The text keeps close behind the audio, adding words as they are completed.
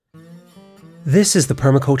This is the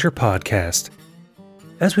Permaculture Podcast.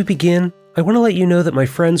 As we begin, I want to let you know that my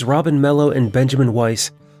friends Robin Mello and Benjamin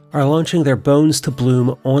Weiss are launching their Bones to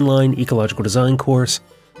Bloom online ecological design course,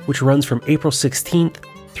 which runs from April 16th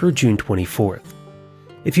through June 24th.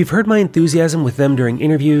 If you've heard my enthusiasm with them during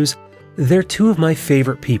interviews, they're two of my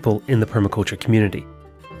favorite people in the permaculture community.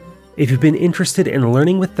 If you've been interested in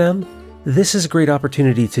learning with them, this is a great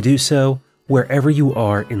opportunity to do so wherever you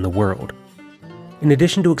are in the world. In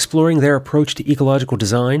addition to exploring their approach to ecological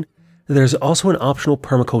design, there's also an optional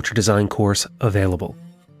permaculture design course available.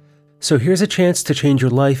 So here's a chance to change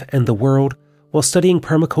your life and the world while studying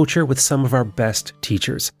permaculture with some of our best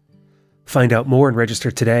teachers. Find out more and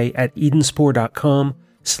register today at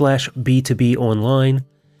edenspore.com/B2B online,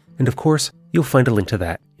 and of course, you'll find a link to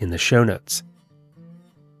that in the show notes.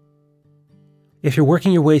 If you're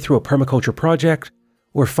working your way through a permaculture project,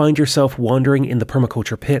 or find yourself wandering in the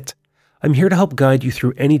permaculture pit, I'm here to help guide you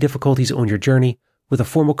through any difficulties on your journey with a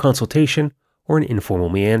formal consultation or an informal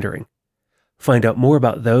meandering. Find out more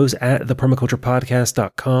about those at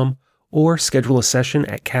thepermaculturepodcast.com or schedule a session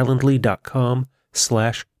at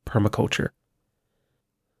calendly.com/permaculture.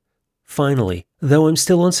 Finally, though I'm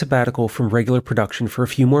still on sabbatical from regular production for a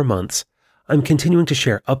few more months, I'm continuing to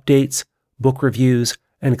share updates, book reviews,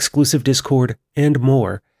 an exclusive Discord, and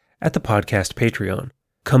more at the podcast Patreon.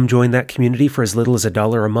 Come join that community for as little as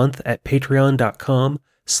 $1 a month at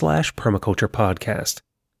patreon.com/permaculturepodcast.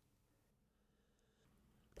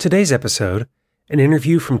 Today's episode, an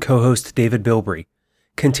interview from co-host David Bilbrey,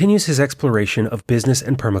 continues his exploration of business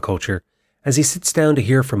and permaculture as he sits down to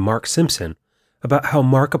hear from Mark Simpson about how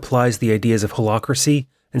Mark applies the ideas of holacracy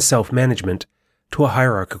and self-management to a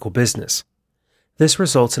hierarchical business. This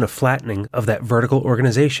results in a flattening of that vertical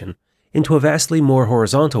organization into a vastly more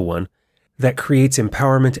horizontal one that creates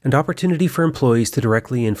empowerment and opportunity for employees to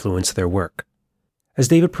directly influence their work. As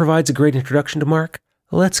David provides a great introduction to Mark,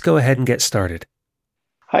 let's go ahead and get started.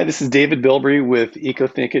 Hi, this is David Bilbrey with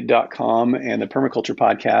ecothinkit.com and the Permaculture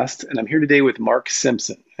Podcast, and I'm here today with Mark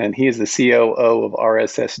Simpson, and he is the COO of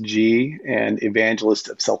RSSG and evangelist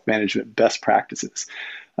of self-management best practices.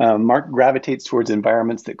 Mark gravitates towards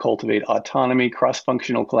environments that cultivate autonomy,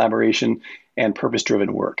 cross-functional collaboration, and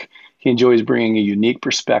purpose-driven work. He enjoys bringing a unique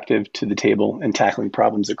perspective to the table and tackling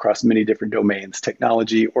problems across many different domains: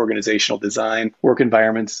 technology, organizational design, work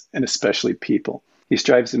environments, and especially people. He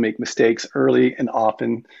strives to make mistakes early and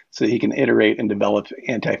often so he can iterate and develop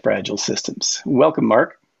anti-fragile systems. Welcome,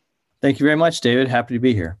 Mark. Thank you very much, David. Happy to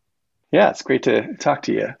be here. Yeah, it's great to talk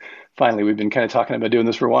to you. Finally, we've been kind of talking about doing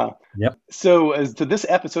this for a while. Yep. So this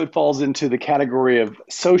episode falls into the category of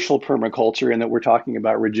social permaculture, in that we're talking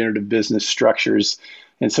about regenerative business structures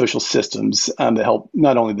and social systems that help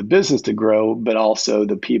not only the business to grow, but also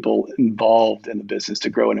the people involved in the business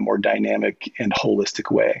to grow in a more dynamic and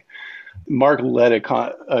holistic way. Mark led a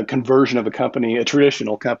conversion of a company, a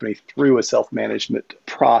traditional company, through a self-management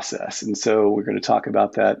process. And so we're going to talk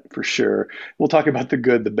about that for sure. We'll talk about the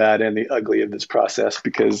good, the bad, and the ugly of this process,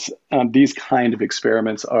 because these kind of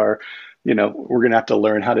experiments are, we're going to have to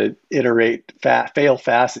learn how to iterate, fail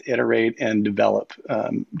fast, iterate, and develop,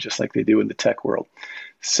 just like they do in the tech world.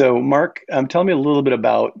 So Mark, tell me a little bit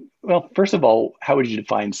about, well, first of all, how would you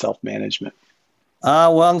define self-management?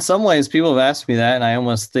 Well, in some ways, people have asked me that, and I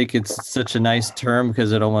almost think it's such a nice term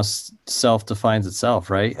because it almost self-defines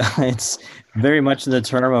itself, right? It's very much in the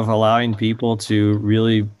term of allowing people to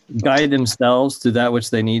really guide themselves to that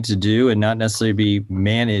which they need to do and not necessarily be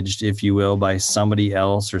managed, if you will, by somebody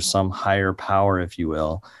else or some higher power, if you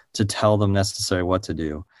will, to tell them necessarily what to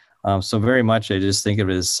do. So very much, I just think of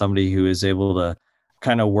it as somebody who is able to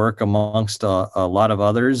kind of work amongst a lot of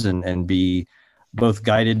others and be both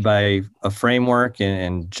guided by a framework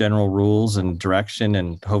and general rules and direction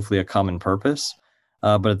and hopefully a common purpose,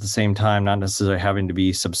 but at the same time, not necessarily having to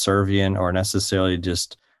be subservient or necessarily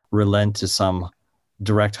just relent to some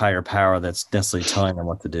direct higher power that's necessarily telling them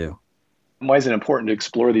what to do. Why is it important to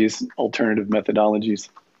explore these alternative methodologies?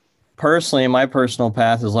 Personally, my personal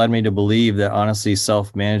path has led me to believe that honestly,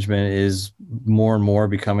 self-management is more and more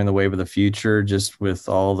becoming the wave of the future, just with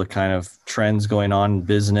all the kind of trends going on in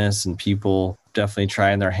business and people definitely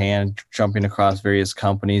trying their hand, jumping across various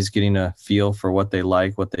companies, getting a feel for what they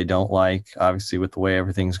like, what they don't like. Obviously, with the way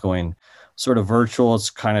everything's going sort of virtual, it's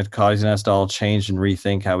kind of causing us to all change and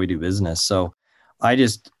rethink how we do business. So I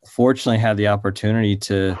just fortunately had the opportunity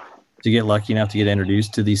to get lucky enough to get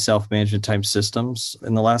introduced to these self-management type systems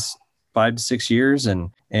in the last 5 to 6 years.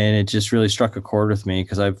 And it just really struck a chord with me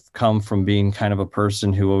because I've come from being kind of a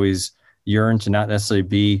person who always yearned to not necessarily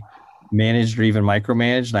be managed or even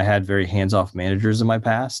micromanaged. And I had very hands-off managers in my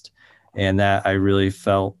past. And that I really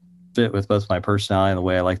felt fit with both my personality and the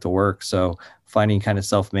way I like to work. So finding kind of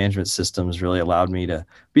self-management systems really allowed me to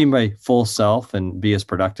be my full self and be as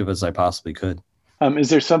productive as I possibly could. Is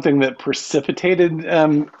there something that precipitated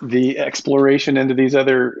the exploration into these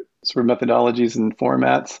other sort of methodologies and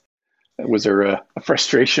formats? Was there a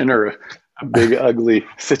frustration or a big, ugly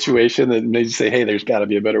situation that made you say, hey, there's got to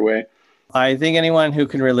be a better way? I think anyone who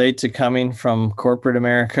can relate to coming from corporate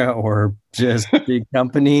America or just big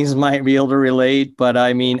companies might be able to relate. But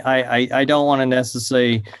I mean, I don't want to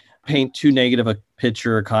necessarily paint too negative a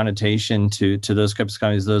picture or connotation to those types of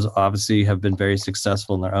companies. Those obviously have been very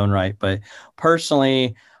successful in their own right. But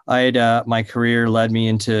personally, my career led me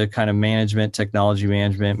into kind of management, technology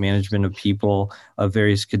management, management of people of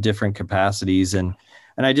various different capacities. And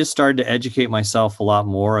I just started to educate myself a lot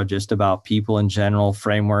more just about people in general,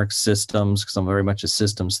 frameworks, systems, because I'm very much a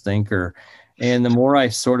systems thinker. And the more I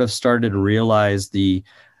sort of started to realize the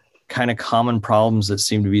kind of common problems that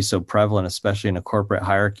seem to be so prevalent, especially in a corporate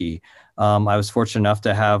hierarchy, I was fortunate enough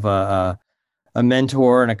to have a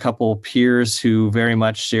mentor and a couple of peers who very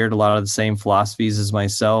much shared a lot of the same philosophies as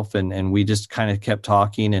myself. And we just kind of kept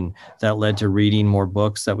talking, and that led to reading more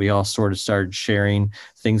books that we all sort of started sharing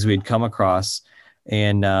things we'd come across.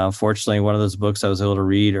 And fortunately, one of those books I was able to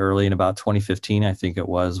read early in about 2015, I think it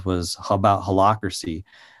was about Holacracy,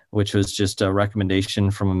 which was just a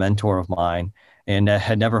recommendation from a mentor of mine. And I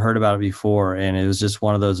had never heard about it before. And it was just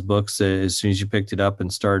one of those books that as soon as you picked it up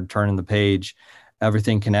and started turning the page,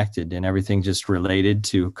 everything connected and everything just related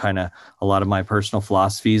to kind of a lot of my personal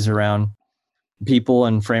philosophies around people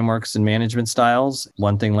and frameworks and management styles.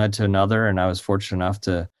 One thing led to another. And I was fortunate enough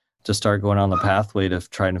to start going on the pathway to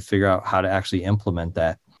trying to figure out how to actually implement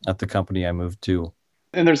that at the company I moved to.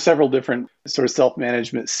 And there's several different sort of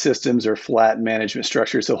self-management systems or flat management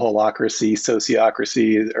structures. So holacracy,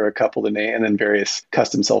 sociocracy are a couple to name, and then various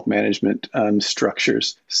custom self-management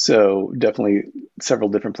structures. So definitely several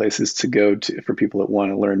different places to go to for people that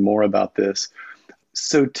want to learn more about this.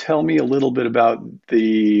 So tell me a little bit about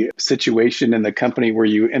the situation in the company where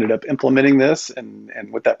you ended up implementing this and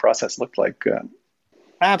what that process looked like.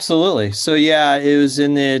 Absolutely. So yeah, it was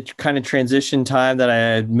in the kind of transition time that I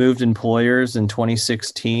had moved employers in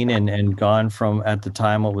 2016 and gone from at the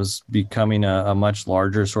time what was becoming a much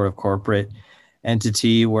larger sort of corporate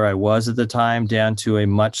entity where I was at the time down to a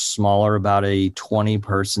much smaller, about a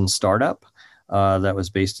 20-person startup that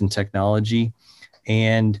was based in technology.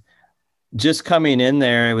 And just coming in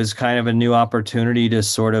there, it was kind of a new opportunity to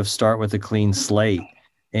sort of start with a clean slate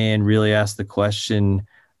and really ask the question,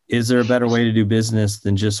 is there a better way to do business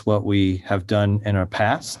than just what we have done in our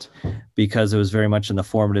past? Because it was very much in the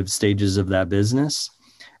formative stages of that business.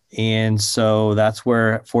 And so that's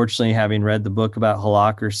where, fortunately, having read the book about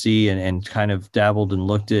holacracy and kind of dabbled and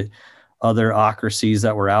looked at other ocracies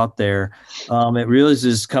that were out there, it really is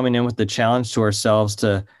just coming in with the challenge to ourselves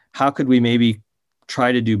to how could we maybe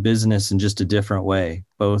try to do business in just a different way,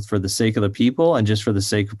 both for the sake of the people and just for the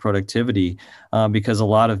sake of productivity. Because a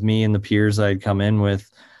lot of me and the peers I'd come in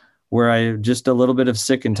with, where I just a little bit of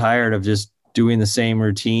sick and tired of just doing the same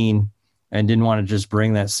routine and didn't want to just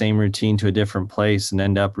bring that same routine to a different place and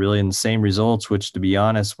end up really in the same results, which to be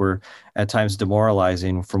honest, were at times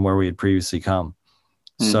demoralizing from where we had previously come.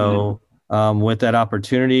 Mm-hmm. So with that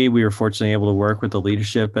opportunity, we were fortunately able to work with the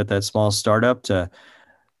leadership at that small startup to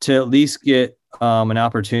at least get an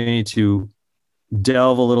opportunity to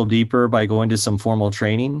delve a little deeper by going to some formal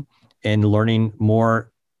training and learning more,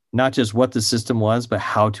 not just what the system was, but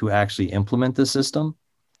how to actually implement the system.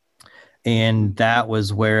 And that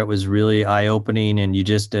was where it was really eye-opening. And you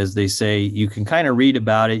just, as they say, you can kind of read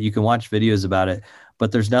about it, you can watch videos about it,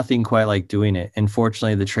 but there's nothing quite like doing it. And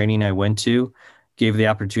fortunately, the training I went to gave the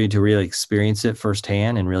opportunity to really experience it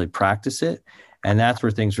firsthand and really practice it. And that's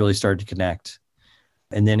where things really started to connect.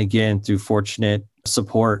 And then again, through fortunate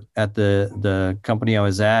support at the company I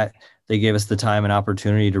was at, they gave us the time and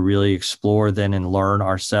opportunity to really explore then and learn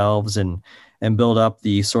ourselves and build up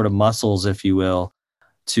the sort of muscles, if you will,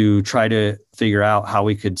 to try to figure out how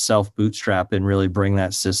we could self-bootstrap and really bring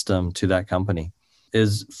that system to that company.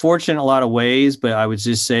 Is fortunate in a lot of ways, but I would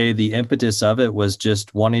just say the impetus of it was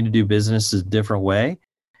just wanting to do business a different way.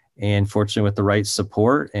 And fortunately, with the right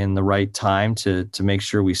support and the right time to make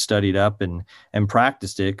sure we studied up and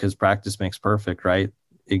practiced it, because practice makes perfect, right?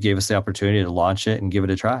 It gave us the opportunity to launch it and give it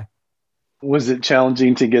a try. Was it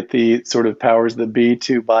challenging to get the sort of powers that be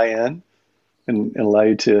to buy in and allow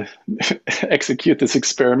you to execute this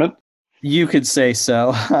experiment? You could say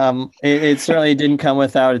so. It certainly didn't come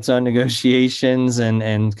without its own negotiations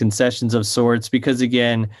and concessions of sorts, because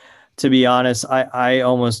again, to be honest, I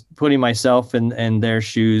almost, putting myself in their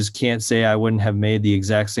shoes, can't say I wouldn't have made the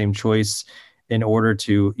exact same choice in order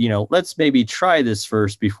to, let's maybe try this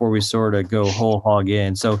first before we sort of go whole hog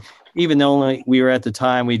in. So even though we were at the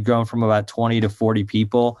time, we'd grown from about 20 to 40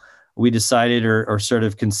 people, we decided or sort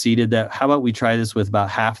of conceded that how about we try this with about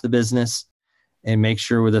half the business and make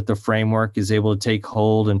sure that the framework is able to take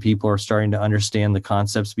hold and people are starting to understand the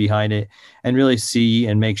concepts behind it and really see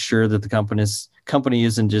and make sure that the company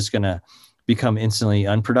isn't just going to become instantly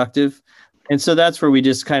unproductive. And so that's where we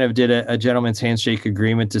just kind of did a gentleman's handshake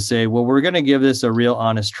agreement to say, well, we're going to give this a real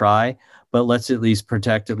honest try, but let's at least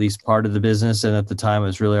protect at least part of the business. And at the time, it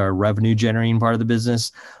was really our revenue generating part of the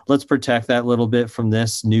business. Let's protect that little bit from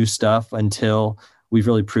this new stuff until we've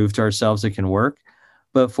really proved to ourselves it can work.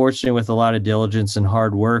 But fortunately, with a lot of diligence and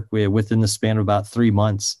hard work, within the span of about 3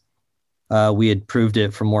 months, we had proved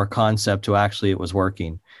it from more concept to actually it was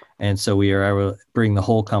working. And so we are able to bring the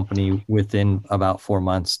whole company within about 4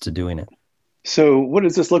 months to doing it. So what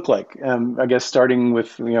does this look like? I guess starting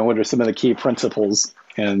with, what are some of the key principles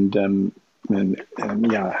and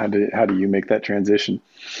yeah, how do you make that transition?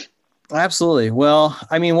 Absolutely. Well,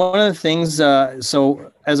 I mean, one of the things,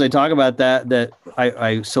 so as I talk about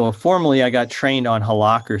that so formally I got trained on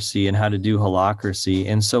Holacracy and how to do Holacracy.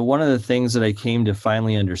 And so one of the things that I came to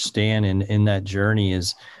finally understand in that journey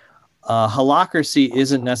is Holacracy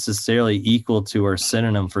isn't necessarily equal to or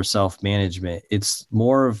synonym for self-management. It's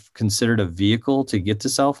more of considered a vehicle to get to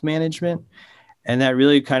self-management. And that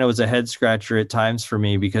really kind of was a head scratcher at times for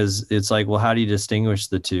me because it's like, well, how do you distinguish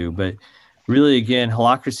the two? But really, again,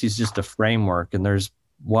 Holacracy is just a framework. And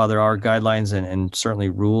while there are guidelines and certainly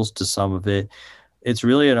rules to some of it, it's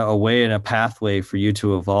really a way and a pathway for you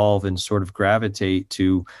to evolve and sort of gravitate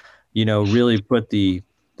to, really put the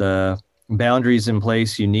boundaries in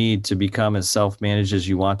place you need to become as self-managed as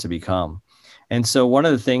you want to become. And so one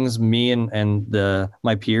of the things me and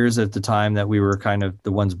my peers at the time that we were kind of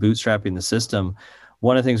the ones bootstrapping the system,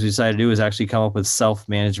 one of the things we decided to do is actually come up with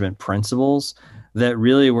self-management principles that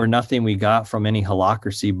really were nothing we got from any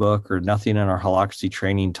Holacracy book or nothing in our Holacracy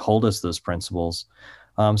training told us those principles.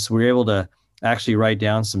 So we were able to actually write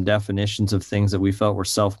down some definitions of things that we felt were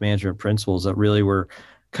self-management principles that really were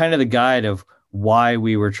kind of the guide of why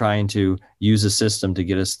we were trying to use a system to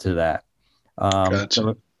get us to that. Gotcha.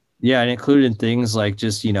 So, yeah, it included things like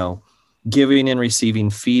just, giving and receiving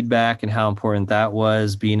feedback and how important that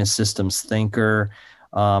was, being a systems thinker,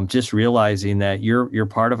 just realizing that you're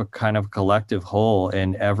part of a kind of collective whole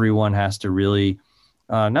and everyone has to really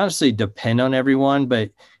not necessarily depend on everyone,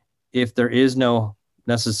 but if there is no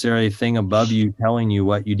necessarily thing above you telling you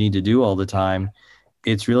what you need to do all the time,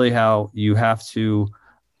 it's really how you have to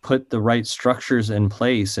put the right structures in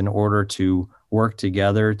place in order to work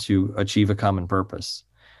together to achieve a common purpose.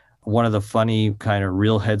 One of the funny kind of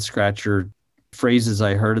real head scratcher phrases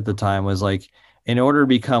I heard at the time was like, in order to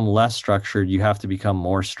become less structured, you have to become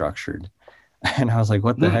more structured. And I was like,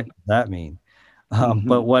 what the heck does that mean?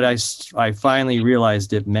 But what I finally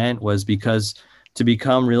realized it meant was because to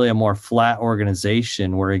become really a more flat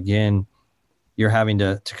organization where, again, you're having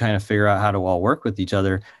to kind of figure out how to all work with each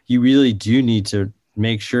other, you really do need to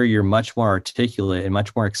make sure you're much more articulate and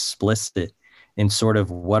much more explicit in sort of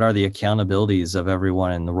what are the accountabilities of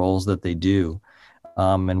everyone and the roles that they do.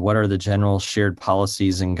 And what are the general shared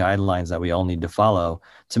policies and guidelines that we all need to follow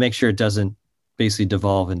to make sure it doesn't basically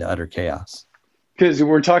devolve into utter chaos. Because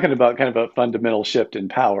we're talking about kind of a fundamental shift in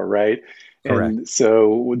power, right? Correct. And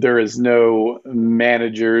so there is no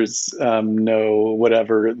managers, no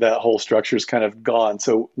whatever, that whole structure is kind of gone.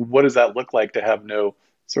 So what does that look like to have no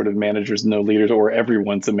sort of managers, no leaders, or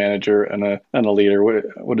everyone's a manager and a leader?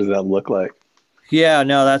 What does that look like? Yeah,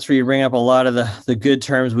 no, that's where you bring up a lot of the good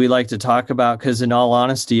terms we like to talk about, because in all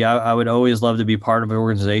honesty, I would always love to be part of an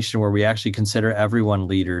organization where we actually consider everyone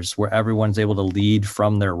leaders, where everyone's able to lead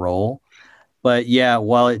from their role. But yeah,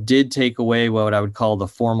 while it did take away what I would call the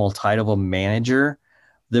formal title of manager,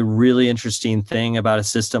 the really interesting thing about a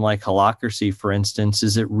system like Holacracy, for instance,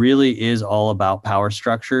 is it really is all about power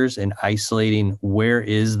structures and isolating where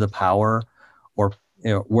is the power, or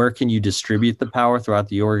where can you distribute the power throughout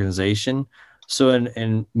the organization. So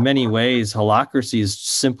in many ways, Holacracy is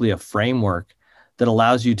simply a framework that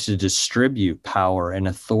allows you to distribute power and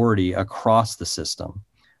authority across the system.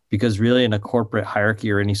 Because really in a corporate hierarchy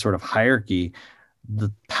or any sort of hierarchy,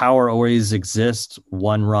 the power always exists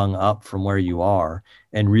one rung up from where you are.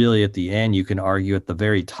 And really at the end, you can argue at the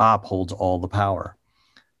very top holds all the power.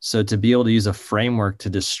 So to be able to use a framework to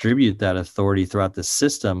distribute that authority throughout the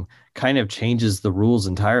system kind of changes the rules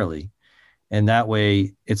entirely. And that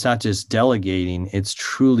way, it's not just delegating, it's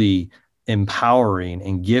truly empowering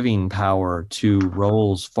and giving power to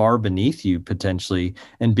roles far beneath you potentially,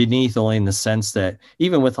 and beneath only in the sense that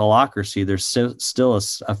even with holacracy, there's still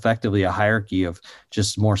effectively a hierarchy of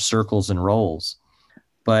just more circles and roles.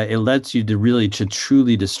 But it lets you to really to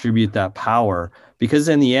truly distribute that power, because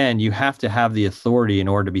in the end, you have to have the authority in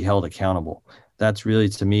order to be held accountable. That's really,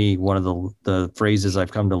 to me, one of the phrases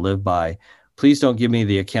I've come to live by. Please don't give me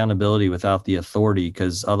the accountability without the authority,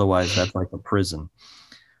 because otherwise that's like a prison.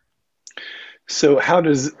 So how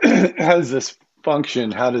does how does this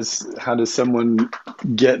function? How does someone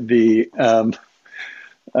get the I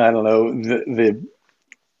don't know the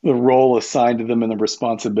role assigned to them and the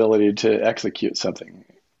responsibility to execute something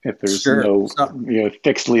if there's Sure. no So,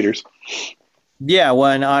 fixed leaders? yeah,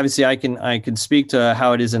 well, and obviously I can speak to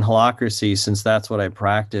how it is in holacracy, since that's what I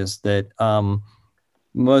practice. That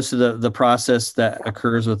most of the process that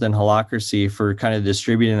occurs within holacracy for kind of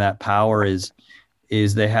distributing that power is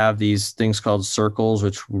they have these things called circles,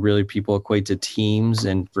 which really people equate to teams.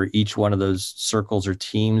 And for each one of those circles or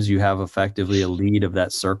teams, you have effectively a lead of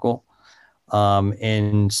that circle.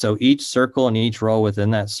 And so each circle and each role within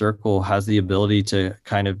that circle has the ability to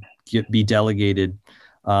kind of be delegated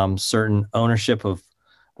certain ownership of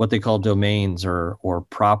what they call domains or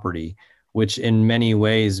property, which in many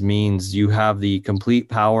ways means you have the complete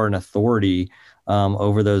power and authority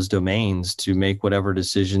over those domains to make whatever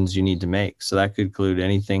decisions you need to make. So that could include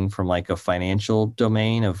anything from like a financial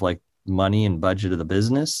domain of like money and budget of the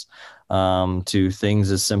business, to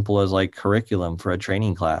things as simple as like curriculum for a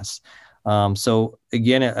training class. So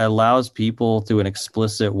again, it allows people through an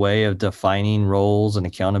explicit way of defining roles and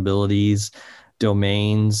accountabilities,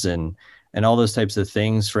 domains, and all those types of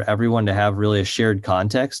things for everyone to have really a shared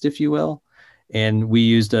context, if you will. And we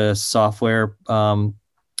used a software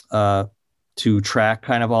to track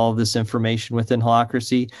kind of all of this information within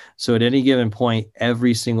holacracy. So at any given point,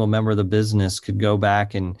 every single member of the business could go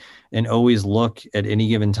back and always look at any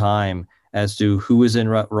given time as to who was in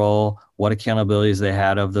what role, what accountabilities they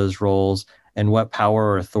had of those roles, and what power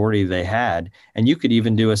or authority they had. And you could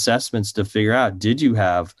even do assessments to figure out, did you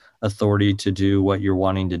have authority to do what you're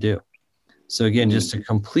wanting to do? So again, just a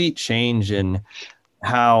complete change in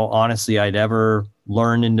how honestly I'd ever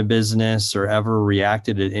learned into business or ever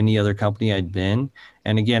reacted at any other company I'd been.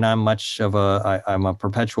 And again, I'm a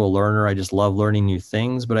perpetual learner. I just love learning new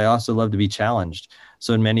things, but I also love to be challenged.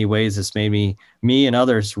 So in many ways, it's made me and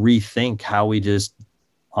others rethink how we just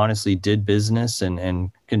honestly did business and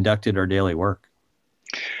conducted our daily work.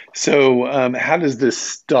 So how does this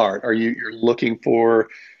start? You're looking for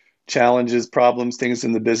challenges, problems, things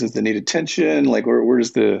in the business that need attention? Like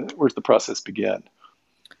where's the process begin?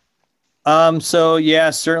 So yeah,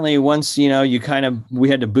 certainly once, we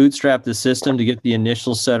had to bootstrap the system to get the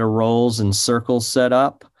initial set of roles and circles set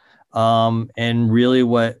up. And really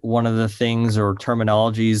one of the things or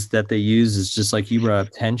terminologies that they use is just like you brought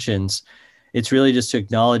up, tensions. It's really just to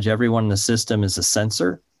acknowledge everyone in the system is a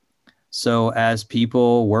sensor. So as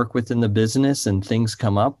people work within the business and things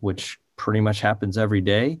come up, which pretty much happens every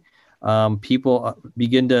day, people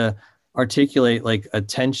begin to articulate like a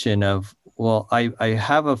tension of, well, I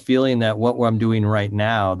have a feeling that what I'm doing right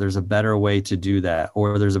now, there's a better way to do that,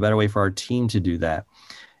 or there's a better way for our team to do that.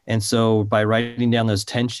 And so by writing down those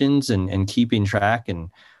tensions and keeping track, and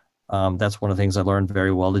that's one of the things I learned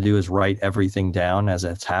very well to do, is write everything down as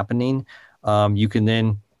it's happening. You can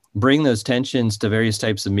then bring those tensions to various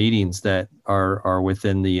types of meetings that are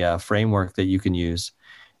within the framework that you can use.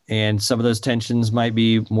 And some of those tensions might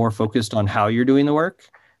be more focused on how you're doing the work.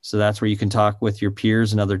 So that's where you can talk with your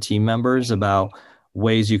peers and other team members about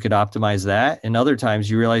ways you could optimize that. And other times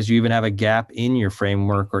you realize you even have a gap in your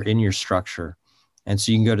framework or in your structure. And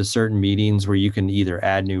so you can go to certain meetings where you can either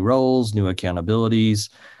add new roles, new accountabilities,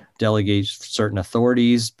 delegate certain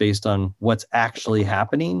authorities based on what's actually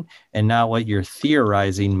happening and not what you're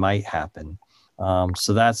theorizing might happen.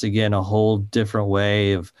 So that's, again, a whole different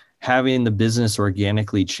way of having the business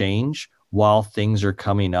organically change while things are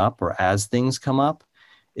coming up or as things come up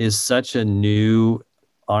is such a new,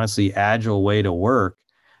 honestly, agile way to work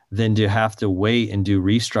than to have to wait and do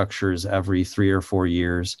restructures every 3 or 4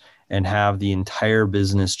 years and have the entire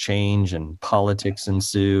business change and politics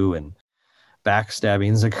ensue and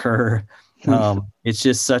backstabbings occur. It's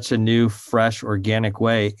just such a new, fresh, organic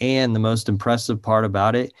way. And the most impressive part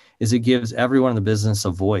about it is it gives everyone in the business a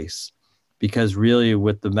voice, because really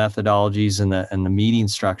with the methodologies and the meeting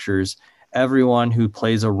structures, everyone who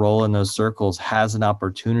plays a role in those circles has an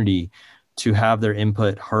opportunity to have their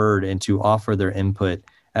input heard and to offer their input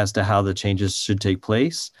as to how the changes should take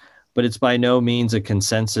place. But it's by no means a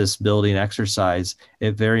consensus building exercise.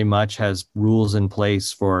 It very much has rules in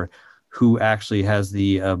place for who actually has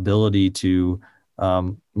the ability to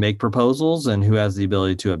make proposals and who has the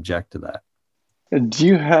ability to object to that. Do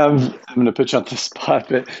you have, I'm going to put you on the spot,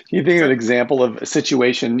 but do you think of an Sure. example of a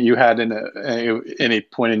situation you had in any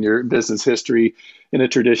point in your business history in a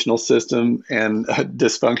traditional system and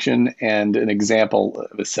dysfunction, and an example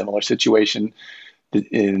of a similar situation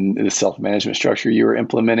in the self-management structure you were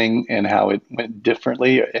implementing and how it went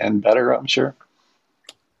differently and better, I'm sure?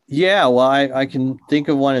 Yeah, well, I can think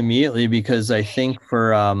of one immediately because I think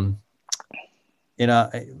for in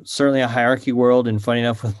a certainly a hierarchy world, and funny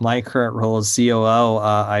enough, with my current role as COO,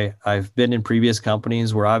 I've been in previous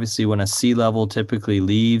companies where obviously when a C-level typically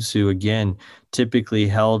leaves, who again typically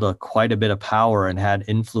held quite a bit of power and had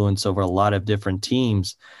influence over a lot of different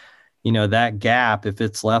teams, that gap, if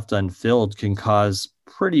it's left unfilled, can cause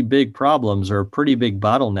pretty big problems or pretty big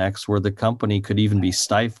bottlenecks where the company could even be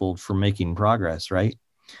stifled from making progress, right?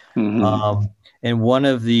 Mm-hmm. Um, and one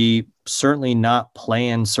of the certainly not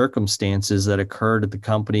planned circumstances that occurred at the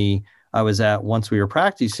company I was at once we were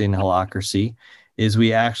practicing holacracy is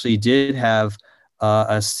we actually did have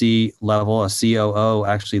a C level, a COO,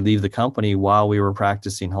 actually leave the company while we were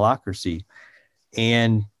practicing holacracy.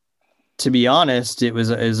 And to be honest, it was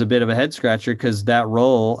a bit of a head scratcher because that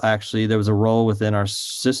role, actually, there was a role within our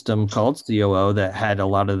system called COO that had a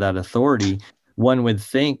lot of that authority. One would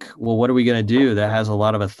think, well, what are we going to do that has a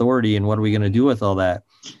lot of authority, and what are we going to do with all that?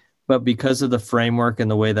 But because of the framework and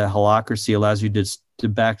the way that holacracy allows you to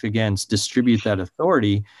back again distribute that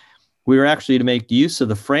authority, we were actually to make use of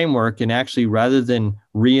the framework, and actually, rather than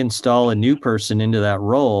reinstall a new person into that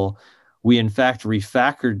role, we in fact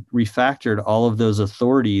refactored all of those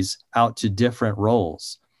authorities out to different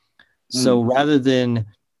roles. So rather than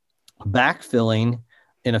backfilling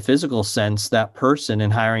in a physical sense that person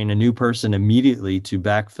and hiring a new person immediately to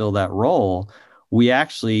backfill that role, we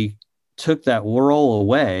actually took that role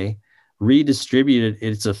away, redistributed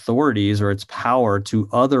its authorities or its power to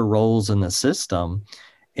other roles in the system,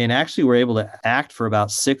 and actually were able to act for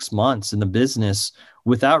about 6 months in the business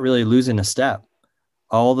without really losing a step.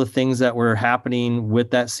 All the things that were happening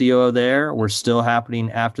with that COO there were still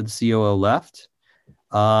happening after the COO left.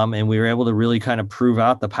 And we were able to really kind of prove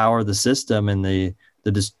out the power of the system, and the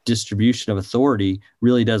distribution of authority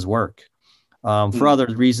really does work. For Mm-hmm. other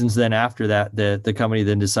reasons, then after that, the company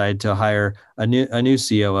then decided to hire a new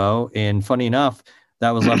COO. And funny enough,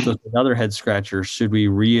 that was left with another head scratcher. Should we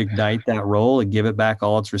reignite that role and give it back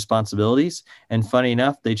all its responsibilities? And funny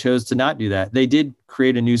enough, they chose to not do that. They did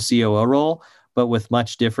create a new COO role, but with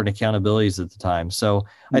much different accountabilities at the time. So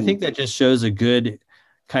I think that just shows a good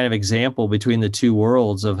kind of example between the two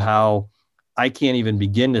worlds of how I can't even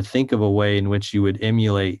begin to think of a way in which you would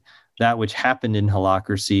emulate that which happened in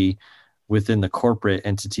holacracy within the corporate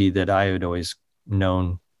entity that I had always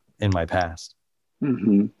known in my past.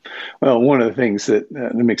 Mm-hmm. Well, one of the things that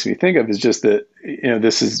makes me think of is just that,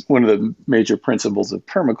 this is one of the major principles of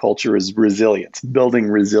permaculture is resilience, building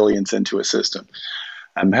resilience into a system.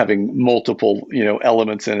 Having multiple,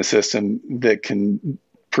 elements in a system that can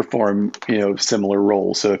perform, similar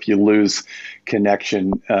roles. So if you lose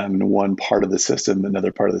connection in one part of the system,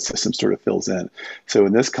 another part of the system sort of fills in. So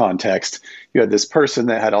in this context, you had this person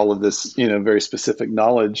that had all of this, very specific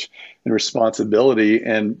knowledge and responsibility,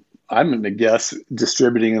 and I'm going to guess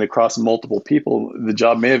distributing it across multiple people, the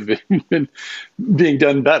job may have been being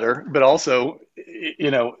done better, but also,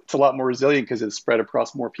 it's a lot more resilient because it's spread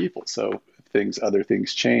across more people. So if other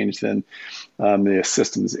things change, then the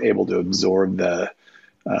system is able to absorb the,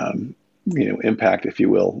 impact, if you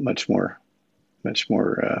will, much more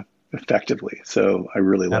effectively. So I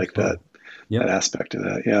really like that Absolutely. Yep. aspect of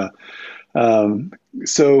that. Yeah.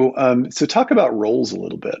 So talk about roles a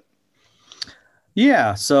little bit.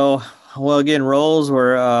 Yeah. So, well, again, roles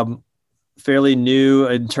were fairly new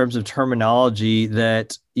in terms of terminology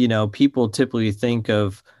that, people typically think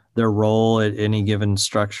of their role at any given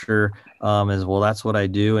structure as, well, that's what I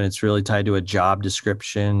do. And it's really tied to a job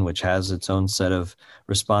description, which has its own set of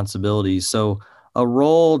responsibilities. So a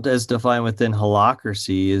role as defined within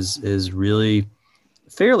holacracy is really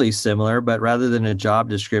fairly similar, but rather than a job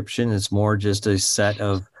description, it's more just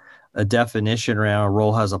a definition around a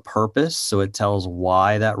role has a purpose. So it tells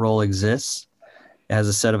why that role exists. It has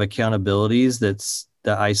a set of accountabilities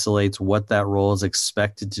that isolates what that role is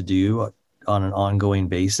expected to do on an ongoing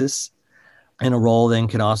basis. And a role then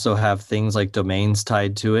can also have things like domains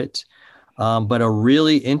tied to it. But a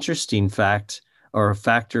really interesting fact or a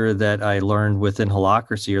factor that I learned within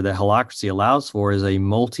holacracy, or that holacracy allows for, is a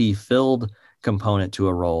multi-filled component to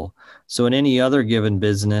a role. So in any other given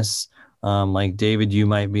business, like David, you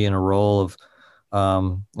might be in a role of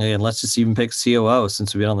And let's just even pick COO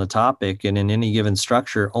since we've been on the topic. And in any given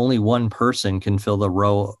structure, only one person can fill the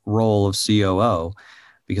role of COO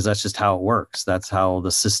because that's just how it works. That's how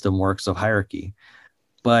the system works of hierarchy.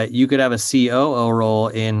 But you could have a COO role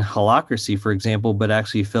in Holacracy, for example, but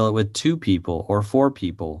actually fill it with 2 people or 4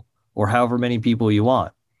 people or however many people you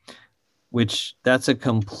want, which that's a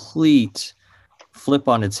complete flip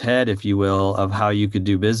on its head, if you will, of how you could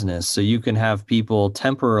do business. So you can have people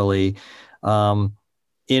temporarily in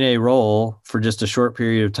a role for just a short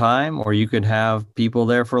period of time, or you could have people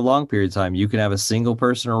there for a long period of time. You can have a single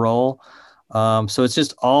person role. So it's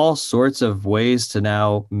just all sorts of ways to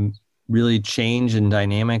now really change and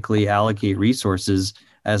dynamically allocate resources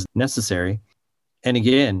as necessary. And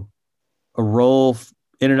again, a role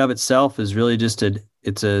in and of itself is really just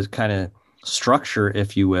it's a kind of structure,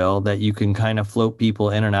 if you will, that you can kind of float people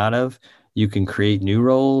in and out of. You can create new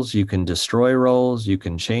roles, you can destroy roles, you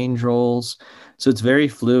can change roles. So it's very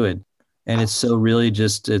fluid. And it's so really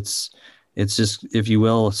just, it's just, if you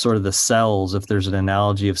will, sort of the cells, if there's an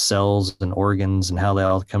analogy of cells and organs and how they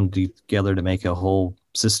all come together to make a whole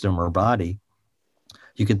system or body,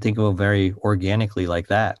 you can think of it very organically like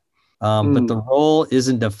that. But the role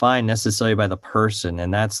isn't defined necessarily by the person.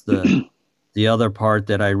 And that's the other part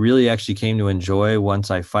that I really actually came to enjoy once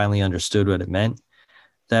I finally understood what it meant,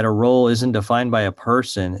 that a role isn't defined by a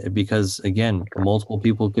person because, again, multiple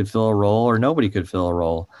people could fill a role or nobody could fill a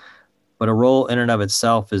role. But a role in and of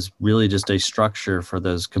itself is really just a structure for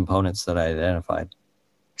those components that I identified.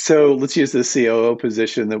 So let's use the COO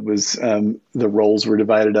position that was the roles were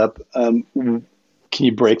divided up. Can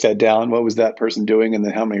you break that down? What was that person doing, and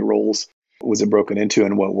then how many roles was it broken into,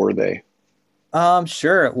 and what were they?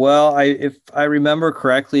 Sure. Well, if I remember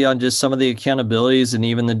correctly on just some of the accountabilities and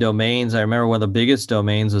even the domains, I remember one of the biggest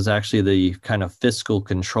domains was actually the kind of fiscal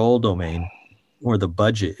control domain, or the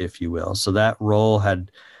budget, if you will. So that role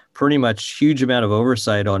had pretty much huge amount of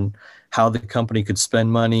oversight on how the company could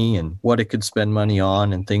spend money and what it could spend money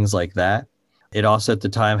on and things like that. It also at the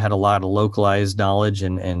time had a lot of localized knowledge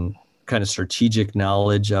and kind of strategic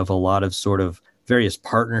knowledge of a lot of sort of various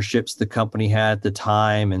partnerships the company had at the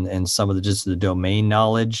time, and some of just the domain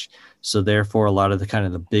knowledge. So therefore, a lot of the kind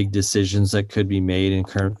of the big decisions that could be made in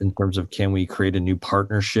terms of, can we create a new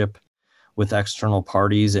partnership with external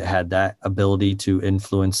parties? It had that ability to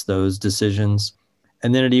influence those decisions.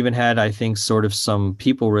 And then it even had, I think, sort of some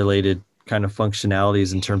people related kind of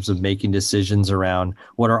functionalities in terms of making decisions around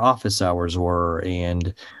what our office hours were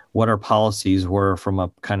and what our policies were from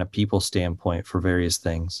a kind of people standpoint for various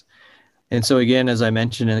things. And so again, as I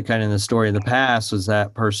mentioned in kind of in the story in the past, was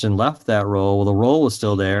that person left that role. Well, the role was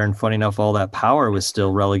still there. And funny enough, all that power was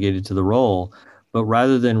still relegated to the role. But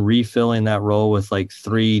rather than refilling that role with like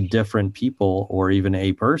 3 different people or even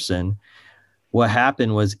a person, what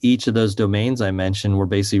happened was each of those domains I mentioned were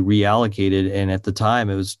basically reallocated. And at the time,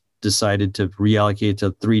 it was decided to reallocate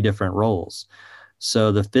to 3 different roles.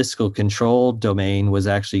 So the fiscal control domain was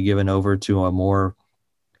actually given over to a more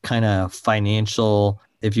kind of financial,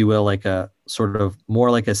 if you will, like a sort of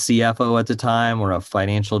more like a CFO at the time or a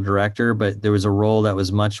financial director, but there was a role that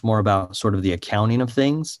was much more about sort of the accounting of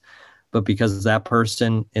things. But because that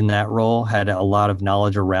person in that role had a lot of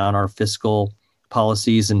knowledge around our fiscal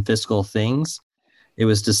policies and fiscal things, it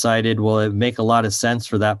was decided, well, it would make a lot of sense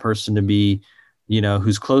for that person to be,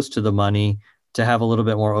 who's close to the money, to have a little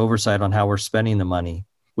bit more oversight on how we're spending the money,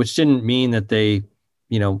 which didn't mean that they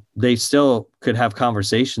still could have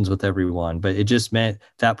conversations with everyone, but it just meant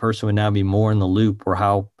that person would now be more in the loop or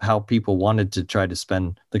how people wanted to try to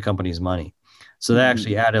spend the company's money. So that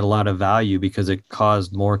actually added a lot of value because it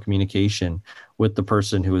caused more communication with the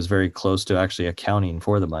person who was very close to actually accounting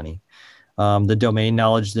for the money. The domain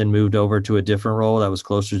knowledge then moved over to a different role that was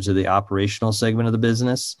closer to the operational segment of the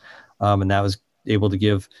business. And that was able to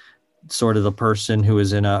give sort of the person who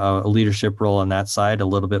was in a leadership role on that side a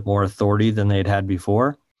little bit more authority than they'd had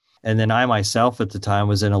before. And then I myself at the time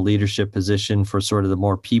was in a leadership position for sort of the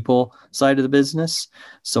more people side of the business.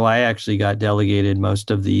 So I actually got delegated most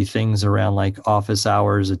of the things around like office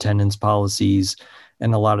hours, attendance policies,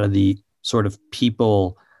 and a lot of the sort of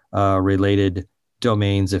people related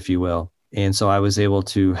domains, if you will. And so I was able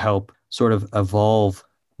to help sort of evolve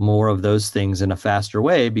more of those things in a faster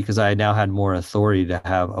way because I now had more authority to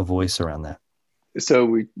have a voice around that. So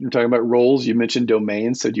we're talking about roles. You mentioned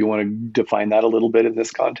domains. So do you want to define that a little bit in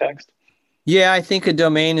this context? Yeah, I think a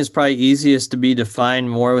domain is probably easiest to be defined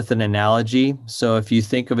more with an analogy. So if you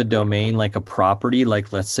think of a domain like a property,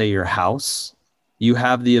 like let's say your house, you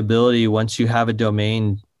have the ability, once you have a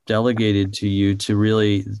domain delegated to you, to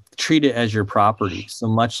really treat it as your property. So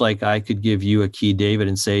much like I could give you a key, David,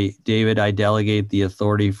 and say, David, I delegate the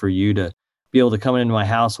authority for you to be able to come into my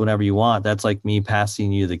house whenever you want. That's like me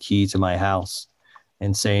passing you the key to my house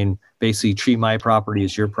and saying, basically treat my property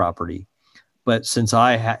as your property. But since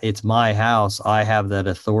it's my house, I have that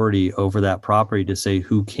authority over that property to say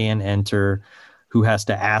who can enter, who has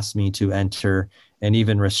to ask me to enter, and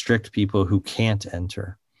even restrict people who can't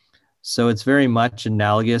enter. So it's very much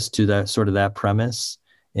analogous to that sort of that premise,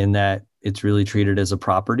 in that it's really treated as a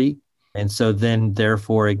property. And so then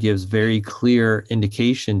therefore it gives very clear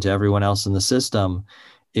indication to everyone else in the system.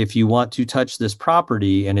 If you want to touch this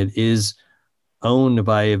property and it is owned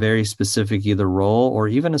by a very specific either role or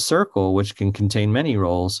even a circle, which can contain many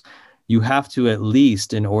roles, you have to, at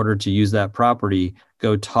least in order to use that property,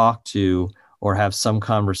 go talk to or have some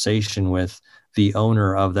conversation with the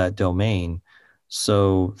owner of that domain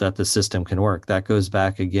so that the system can work. That goes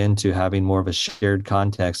back again to having more of a shared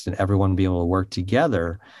context and everyone being able to work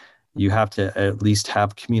together. You have to at least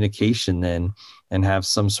have communication then and have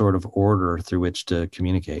some sort of order through which to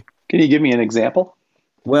communicate. Can you give me an example?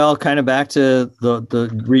 Well, kind of back to the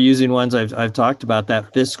reusing ones I've talked about,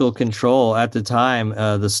 that fiscal control at the time,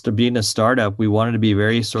 being a startup, we wanted to be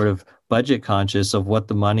very sort of budget conscious of what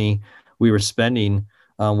the money we were spending,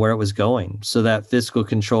 where it was going. So that fiscal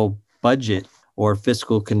control budget or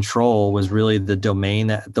fiscal control was really the domain,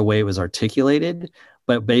 that the way it was articulated.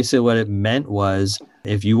 But basically what it meant was,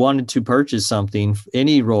 if you wanted to purchase something,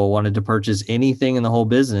 any role wanted to purchase anything in the whole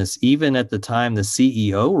business, even at the time, the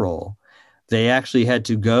CEO role, they actually had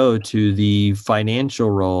to go to the financial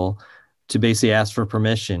role to basically ask for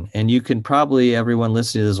permission. And you can probably, everyone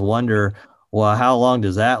listening to this, wonder, well, how long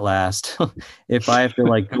does that last? If I have to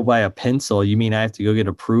like go buy a pencil, you mean I have to go get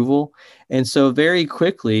approval? And so very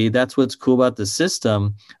quickly, that's what's cool about the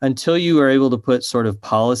system. Until you are able to put sort of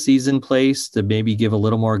policies in place to maybe give a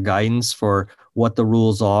little more guidance for what the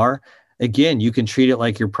rules are, again, you can treat it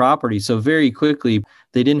like your property. So very quickly,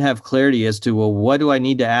 they didn't have clarity as to, well, what do I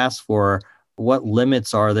need to ask for? What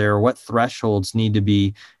limits are there? What thresholds need to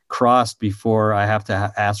be crossed before I have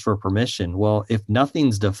to ask for permission? Well, if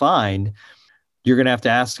nothing's defined, you're going to have to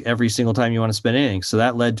ask every single time you want to spend anything. So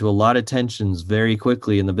that led to a lot of tensions very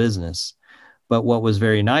quickly in the business. But what was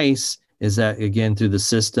very nice is that, again, through the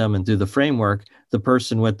system and through the framework, the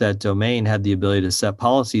person with that domain had the ability to set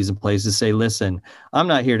policies in place to say, listen, I'm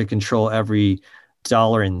not here to control every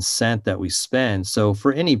dollar and cent that we spend. So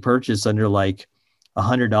for any purchase under like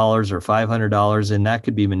 $100 or $500, and that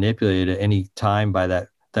could be manipulated at any time by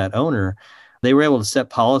that owner, they were able to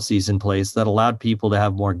set policies in place that allowed people to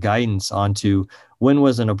have more guidance onto when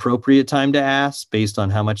was an appropriate time to ask based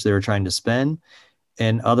on how much they were trying to spend,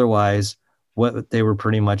 and otherwise what they were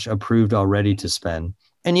pretty much approved already to spend.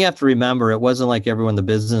 And you have to remember, it wasn't like everyone in the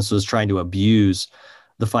business was trying to abuse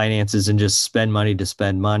the finances and just spend money to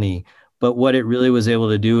spend money. But what it really was able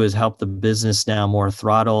to do is help the business now more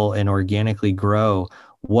throttle and organically grow.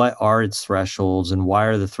 What are its thresholds and why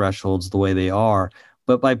are the thresholds the way they are?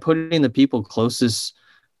 But by putting the people closest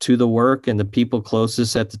to the work and the people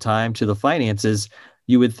closest at the time to the finances,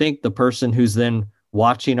 you would think the person who's then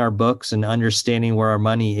watching our books and understanding where our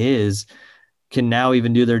money is can now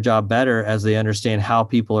even do their job better as they understand how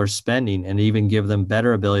people are spending, and even give them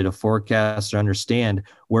better ability to forecast or understand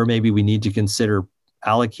where maybe we need to consider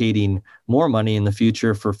allocating more money in the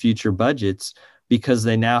future for future budgets, because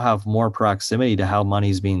they now have more proximity to how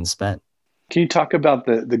money's being spent. Can you talk about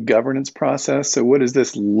the governance process? So what does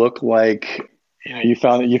this look like? You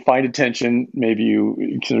found that you find attention, maybe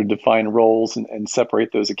you sort of define roles and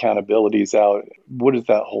separate those accountabilities out. What does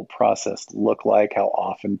that whole process look like? How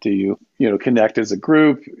often do you connect as a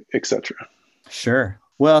group, et cetera? Sure.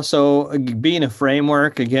 Well, so being a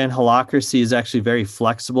framework, again, Holacracy is actually very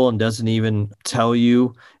flexible and doesn't even tell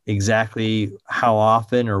you exactly how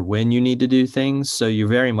often or when you need to do things. So you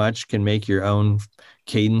very much can make your own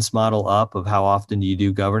cadence model up of how often you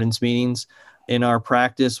do governance meetings. In our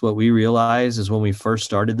practice, what we realized is when we first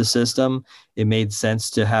started the system, it made sense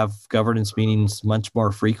to have governance meetings much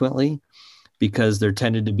more frequently, because there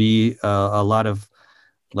tended to be a lot of,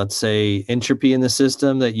 let's say, entropy in the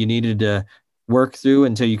system that you needed to work through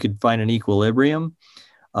until you could find an equilibrium.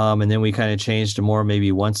 And then we kind of changed to more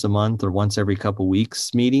maybe once a month or once every couple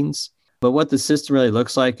weeks meetings. But what the system really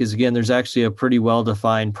looks like is, again, there's actually a pretty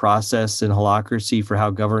well-defined process in Holacracy for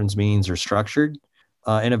how governance meetings are structured.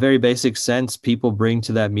 In a very basic sense, people bring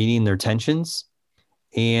to that meeting their tensions.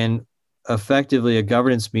 And effectively, a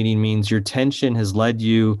governance meeting means your tension has led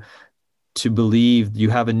you to believe you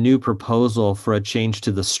have a new proposal for a change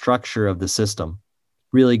to the structure of the system.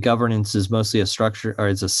 Really, governance is mostly a structure, or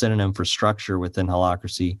it's a synonym for structure within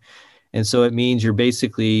Holacracy. And so it means you're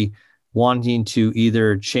basically wanting to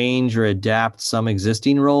either change or adapt some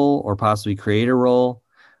existing role or possibly create a role,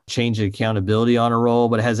 change the accountability on a role,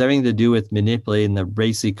 but it has everything to do with manipulating the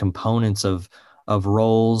basic components of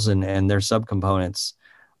roles and their subcomponents,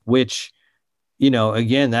 which,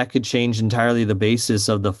 again, that could change entirely the basis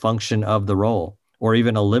of the function of the role or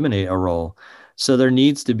even eliminate a role. So there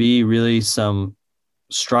needs to be really some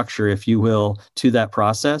structure, if you will, to that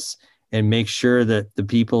process, and make sure that the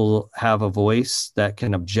people have a voice that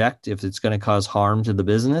can object if it's going to cause harm to the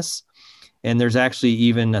business. And there's actually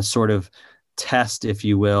even a sort of test, if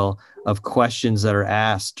you will, of questions that are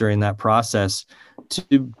asked during that process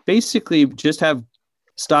to basically just have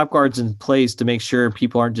stop guards in place to make sure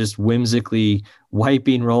people aren't just whimsically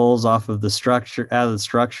wiping roles off of the structure, out of the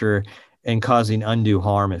structure, and causing undue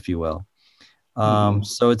harm, if you will.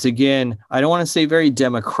 So it's, again, I don't want to say very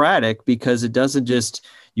democratic, because it doesn't just,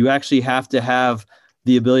 you actually have to have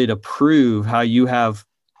the ability to prove how you have,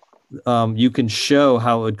 you can show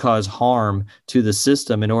how it would cause harm to the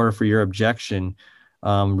system in order for your objection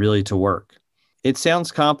really to work. It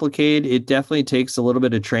sounds complicated. It definitely takes a little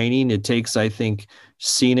bit of training. It takes, I think,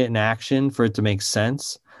 seeing it in action for it to make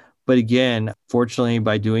sense. But again, fortunately,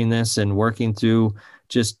 by doing this and working through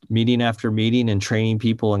just meeting after meeting and training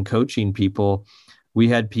people and coaching people, we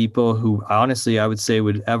had people who, honestly, I would say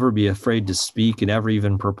would ever be afraid to speak and ever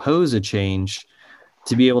even propose a change,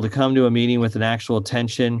 to be able to come to a meeting with an actual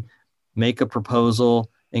intention, make a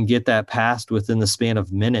proposal, and get that passed within the span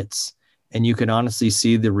of minutes. And you can honestly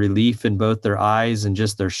see the relief in both their eyes and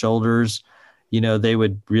just their shoulders. They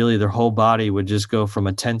would really, their whole body would just go from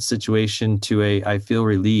a tense situation to I feel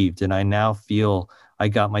relieved, and I now feel I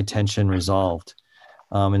got my tension resolved.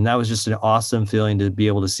 And that was just an awesome feeling to be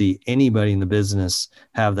able to see anybody in the business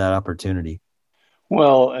have that opportunity.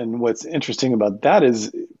 Well, and what's interesting about that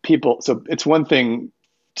is people, so it's one thing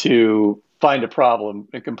to find a problem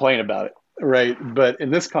and complain about it, right? But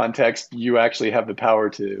in this context, you actually have the power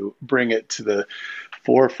to bring it to the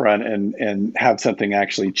forefront and have something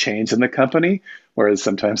actually change in the company, whereas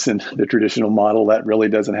sometimes in the traditional model, that really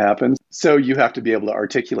doesn't happen. So you have to be able to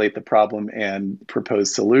articulate the problem and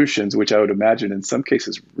propose solutions, which I would imagine in some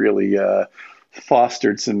cases really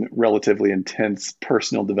fostered some relatively intense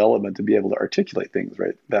personal development to be able to articulate things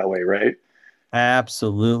right that way, right?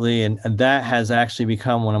 Absolutely. And that has actually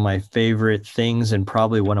become one of my favorite things, and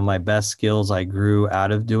probably one of my best skills I grew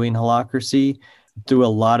out of doing Holacracy through a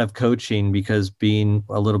lot of coaching, because being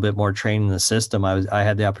a little bit more trained in the system, I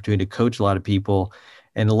had the opportunity to coach a lot of people,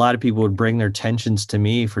 and a lot of people would bring their tensions to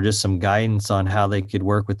me for just some guidance on how they could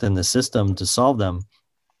work within the system to solve them.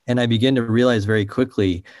 And I began to realize very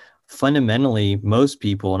quickly, fundamentally, most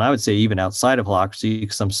people, and I would say even outside of Holacracy,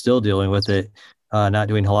 because I'm still dealing with it, not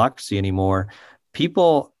doing Holacracy anymore,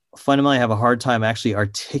 people fundamentally have a hard time actually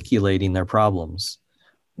articulating their problems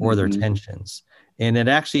or their tensions. And it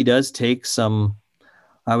actually does take some,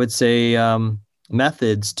 I would say,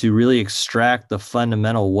 methods to really extract the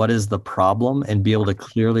fundamental, what is the problem, and be able to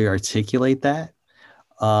clearly articulate that.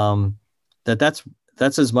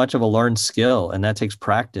 That's as much of a learned skill, and that takes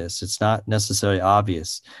practice. It's not necessarily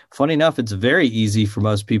obvious. Funny enough, it's very easy for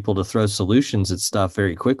most people to throw solutions at stuff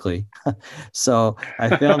very quickly. So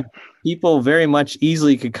I found people very much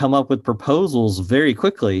easily could come up with proposals very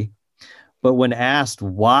quickly. But when asked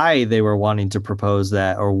why they were wanting to propose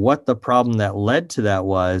that, or what the problem that led to that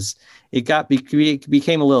was, it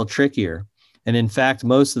became a little trickier. And in fact,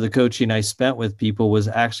 most of the coaching I spent with people was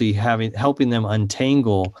actually helping them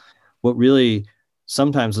untangle what really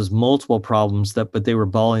sometimes was multiple problems, but they were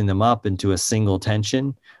balling them up into a single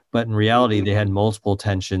tension. But in reality, they had multiple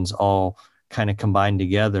tensions all kind of combined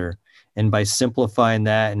together. And by simplifying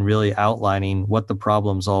that and really outlining what the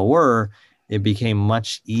problems all were, it became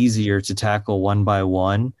much easier to tackle one by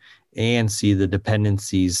one and see the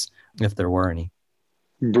dependencies if there were any.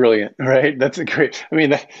 Brilliant, right? That's a great, I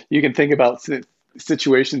mean, you can think about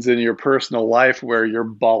situations in your personal life where you're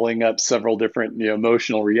balling up several different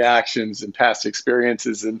emotional reactions and past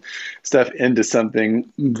experiences and stuff into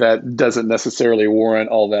something that doesn't necessarily warrant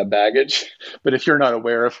all that baggage. But if you're not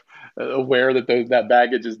aware that that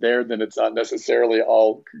baggage is there, then it's not necessarily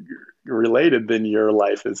all related. Then your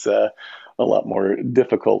life is a lot more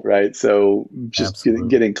difficult, right? So just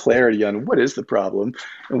getting clarity on what is the problem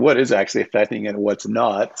and what is actually affecting it and what's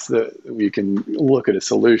not, so that we can look at a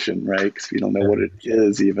solution, right? Because if you don't know what it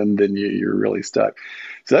is even, then you're really stuck.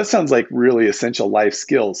 So that sounds like really essential life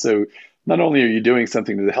skills. So not only are you doing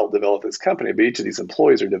something to help develop this company, but each of these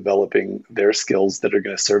employees are developing their skills that are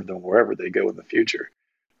going to serve them wherever they go in the future,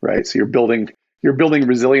 right? So you're building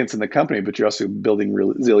resilience in the company, but you're also building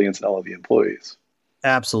resilience in all of the employees.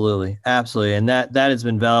 Absolutely. Absolutely. And that has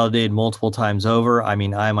been validated multiple times over. I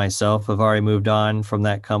mean, I myself have already moved on from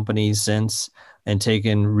that company since. and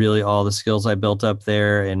taken really all the skills I built up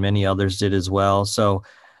there, and many others did as well. So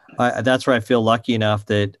that's where I feel lucky enough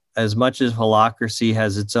that as much as Holacracy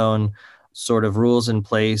has its own sort of rules in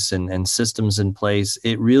place and systems in place,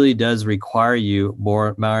 it really does require you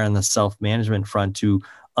more on the self-management front to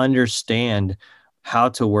understand how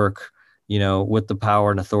to work, with the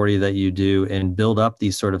power and authority that you do, and build up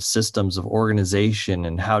these sort of systems of organization,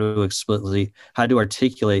 and how to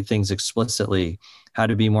articulate things explicitly, how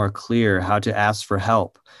to be more clear, how to ask for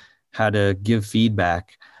help, how to give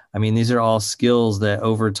feedback. I mean, these are all skills that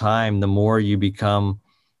over time, the more you become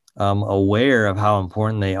aware of how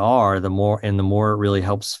important they are, the more it really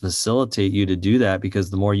helps facilitate you to do that, because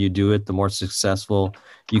the more you do it, the more successful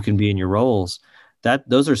you can be in your roles.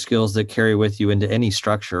 Those are skills that carry with you into any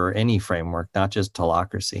structure or any framework, not just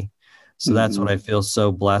Holacracy. So that's what I feel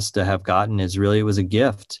so blessed to have gotten, is really, it was a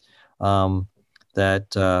gift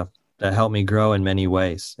that helped me grow in many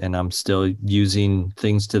ways. And I'm still using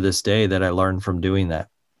things to this day that I learned from doing that.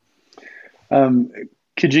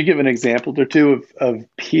 Could you give an example or two of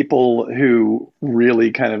people who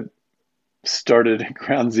really kind of started at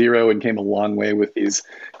ground zero and came a long way with these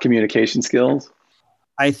communication skills?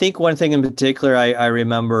 I think one thing in particular I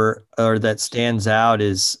remember, or that stands out,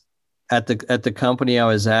 is at the company I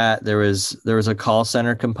was at, there was a call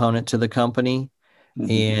center component to the company,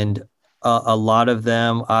 and a lot of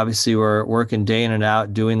them obviously were working day in and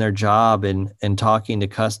out, doing their job and talking to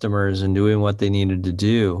customers and doing what they needed to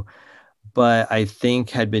do. But I think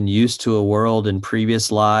had been used to a world in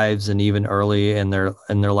previous lives and even early in their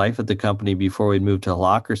life at the company before we'd moved to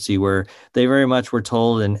Holacracy, where they very much were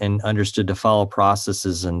told and understood to follow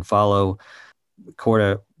processes and follow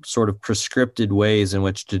sort of prescripted ways in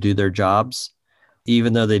which to do their jobs,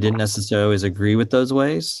 even though they didn't necessarily always agree with those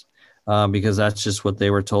ways, because that's just what they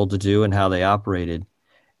were told to do and how they operated.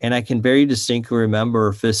 And I can very distinctly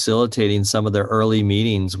remember facilitating some of their early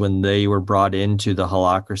meetings when they were brought into the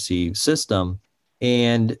Holacracy system,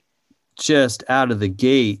 and just out of the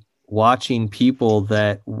gate, watching people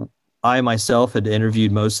that I myself had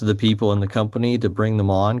interviewed most of the people in the company to bring them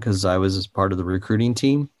on, because I was as part of the recruiting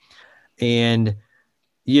team. And,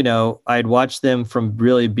 I'd watch them from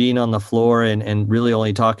really being on the floor and really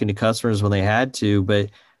only talking to customers when they had to, but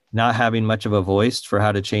not having much of a voice for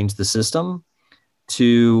how to change the system,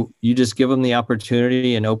 to you just give them the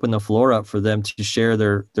opportunity and open the floor up for them to share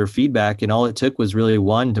their feedback. And all it took was really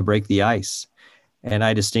one to break the ice. And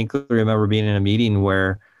I distinctly remember being in a meeting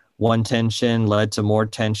where one tension led to more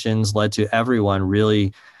tensions, led to everyone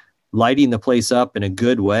really lighting the place up in a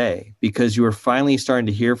good way, because you were finally starting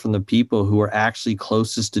to hear from the people who were actually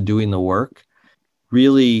closest to doing the work,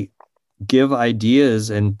 really give ideas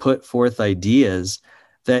and put forth ideas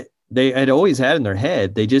that they had always had in their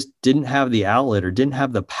head. They just didn't have the outlet or didn't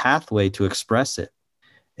have the pathway to express it.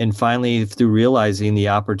 And finally, through realizing the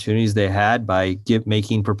opportunities they had by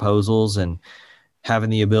making proposals and having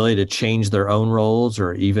the ability to change their own roles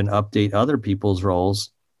or even update other people's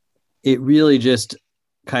roles, it really just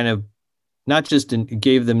kind of not just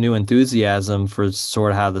gave them new enthusiasm for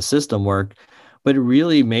sort of how the system worked, but it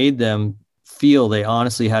really made them feel they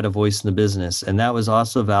honestly had a voice in the business. And that was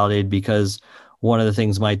also validated because one of the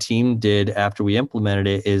things my team did after we implemented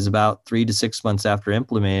it is about 3 to 6 months after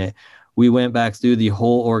implementing it, we went back through the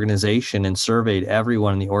whole organization and surveyed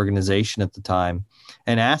everyone in the organization at the time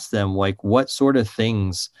and asked them, like, what sort of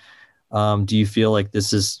things do you feel like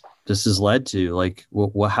this has led to? Like,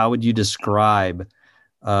 how would you describe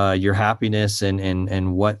your happiness and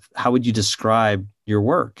how would you describe your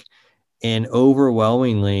work? And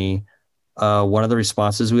overwhelmingly, one of the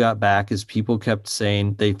responses we got back is people kept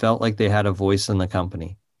saying they felt like they had a voice in the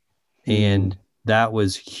company. And that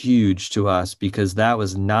was huge to us because that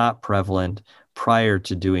was not prevalent prior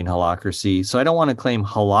to doing Holacracy. So I don't want to claim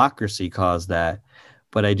Holacracy caused that,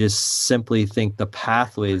 but I just simply think the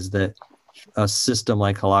pathways that a system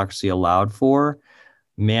like Holacracy allowed for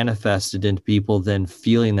manifested into people then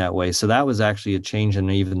feeling that way. So that was actually a change in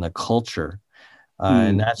even the culture.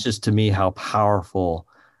 And that's just, to me, how powerful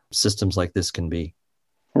systems like this can be.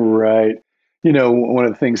 Right. One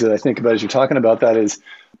of the things that I think about as you're talking about that is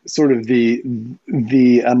sort of the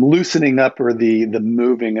loosening up or the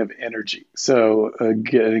moving of energy. So an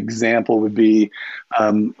example would be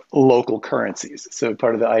local currencies. So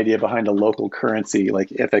part of the idea behind a local currency,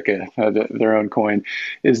 like Ithaca, their own coin,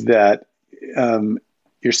 is that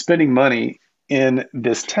you're spending money in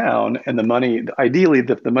this town, and the money, ideally,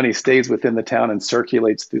 the money stays within the town and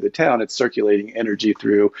circulates through the town. It's circulating energy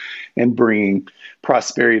through and bringing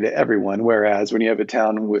prosperity to everyone. Whereas when you have a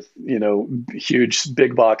town with, huge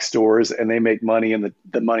big box stores and they make money and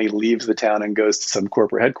the money leaves the town and goes to some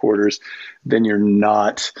corporate headquarters, then you're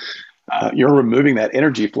not you're removing that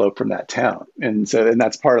energy flow from that town. And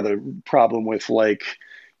that's part of the problem with, like,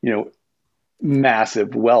 you know,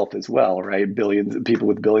 massive wealth as well, right? Billions of people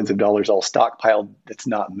with billions of dollars all stockpiled that's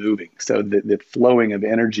not moving. So the flowing of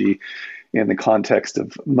energy in the context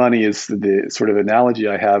of money is the sort of analogy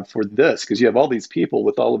I have for this, because you have all these people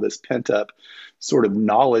with all of this pent up sort of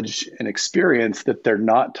knowledge and experience that they're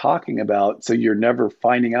not talking about. So you're never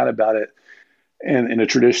finding out about it in a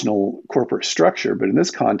traditional corporate structure. But in this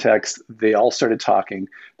context, they all started talking,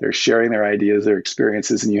 they're sharing their ideas, their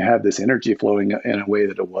experiences, and you have this energy flowing in a way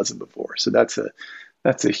that it wasn't before. So that's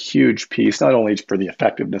a huge piece, not only for the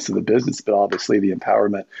effectiveness of the business, but obviously the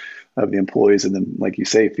empowerment of the employees, and then, like you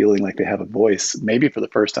say, feeling like they have a voice, maybe for the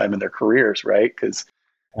first time in their careers, right? Because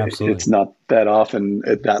Absolutely. it's not that often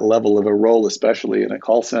at that level of a role, especially in a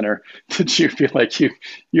call center, that you feel like you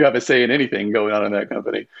have a say in anything going on in that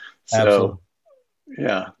company. Absolutely. So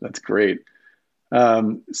yeah, that's great.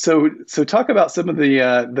 So talk about some of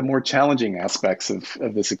the more challenging aspects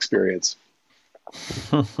of this experience.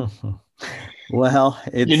 Well,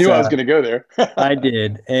 You it's knew I was going to go there. I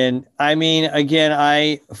did. And I mean,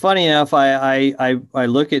 again, funny enough, I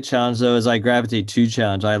look at challenge though as I gravitate to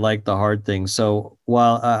challenge. I like the hard things. So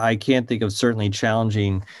while I can't think of certainly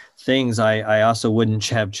challenging things, I also wouldn't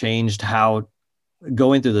have changed how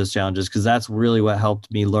going through those challenges, because that's really what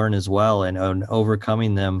helped me learn as well, and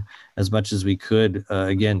overcoming them as much as we could,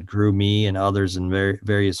 again, grew me and others in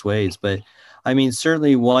various ways. But I mean,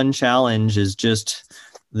 certainly one challenge is just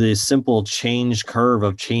the simple change curve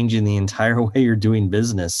of changing the entire way you're doing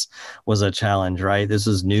business was a challenge, right? This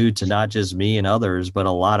is new to not just me and others, but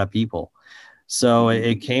a lot of people. So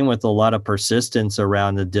it came with a lot of persistence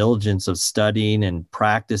around the diligence of studying and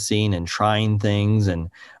practicing and trying things and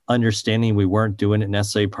understanding we weren't doing it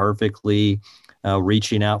necessarily perfectly,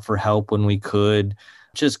 reaching out for help when we could,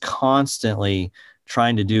 just constantly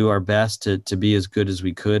trying to do our best to be as good as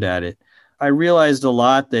we could at it. I realized a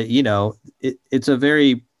lot that, it's a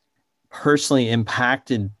very personally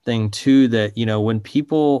impacted thing too, that, when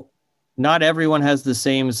people, not everyone has the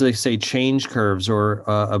same, as they say, change curves or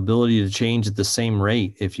ability to change at the same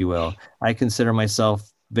rate, if you will. I consider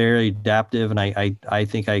myself very adaptive, and I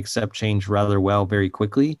think I accept change rather well very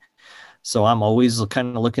quickly. So I'm always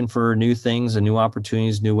kind of looking for new things and new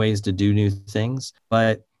opportunities, new ways to do new things.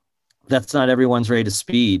 But that's not everyone's rate of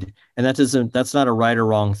speed. And that's not a right or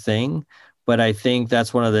wrong thing. But I think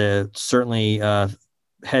that's one of the certainly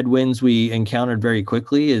headwinds we encountered very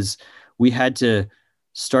quickly, is we had to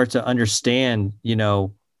start to understand,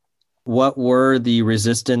 what were the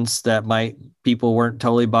resistance that people weren't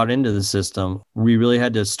totally bought into the system. We really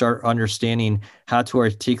had to start understanding how to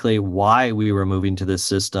articulate why we were moving to this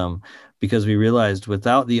system, because we realized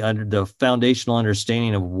without the foundational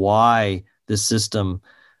understanding of why the system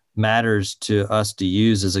matters to us to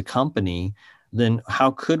use as a company, then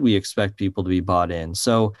how could we expect people to be bought in?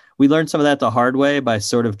 So we learned some of that the hard way by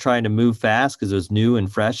sort of trying to move fast because it was new and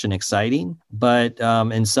fresh and exciting. But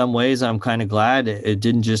in some ways, I'm kind of glad it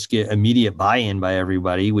didn't just get immediate buy-in by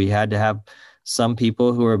everybody. We had to have some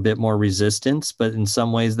people who are a bit more resistant, but in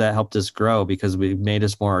some ways that helped us grow because we made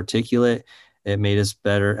us more articulate. It made us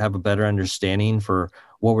have a better understanding for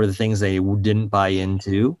what were the things they didn't buy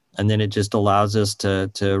into. And then it just allows us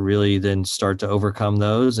to really then start to overcome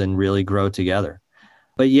those and really grow together.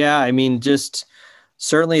 But yeah, I mean, just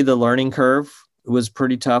certainly the learning curve was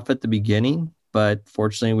pretty tough at the beginning, but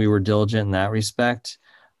fortunately we were diligent in that respect.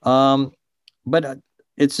 But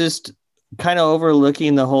it's just kind of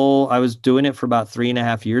overlooking I was doing it for about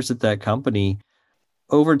 3.5 years at that company.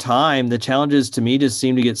 Over time, the challenges to me just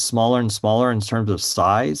seem to get smaller and smaller in terms of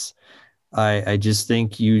size. I just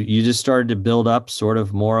think you just started to build up sort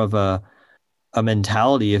of more of a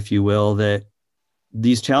mentality, if you will, that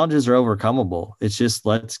these challenges are overcomable. It's just,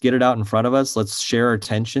 let's get it out in front of us. Let's share our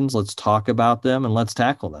tensions. Let's talk about them and let's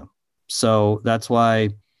tackle them. So that's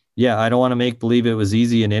why, yeah, I don't want to make believe it was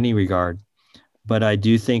easy in any regard, but I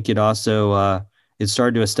do think it also, it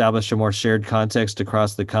started to establish a more shared context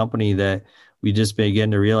across the company that we just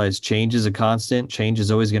begin to realize change is a constant. Change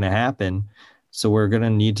is always going to happen. So we're going to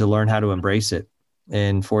need to learn how to embrace it.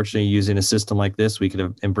 And fortunately, using a system like this, we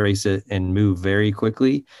could embrace it and move very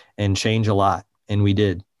quickly and change a lot. And we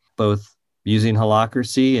did, both using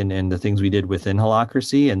Holacracy and the things we did within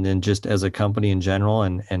Holacracy, and then just as a company in general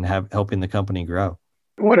and helping the company grow.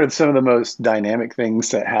 What are some of the most dynamic things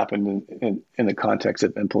that happened in the context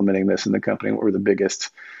of implementing this in the company? What were the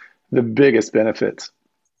biggest benefits?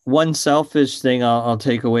 One selfish thing I'll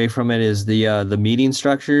take away from it is the meeting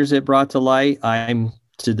structures it brought to light. I'm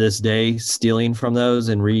to this day stealing from those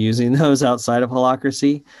and reusing those outside of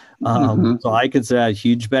Holacracy. So I consider that a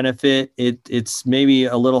huge benefit. It's maybe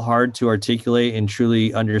a little hard to articulate and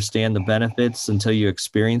truly understand the benefits until you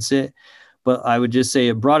experience it. But I would just say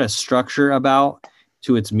it brought a structure about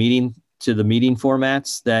to its meeting, to the meeting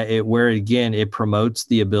formats where again, it promotes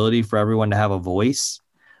the ability for everyone to have a voice.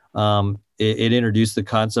 It introduced the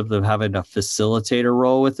concept of having a facilitator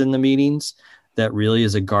role within the meetings that really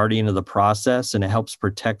is a guardian of the process, and it helps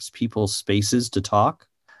protect people's spaces to talk,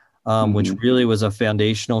 which really was a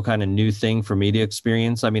foundational kind of new thing for me to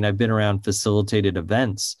experience. I mean, I've been around facilitated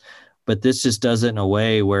events, but this just does it in a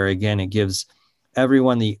way where, again, it gives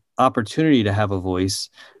everyone the opportunity to have a voice,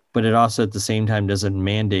 but it also at the same time doesn't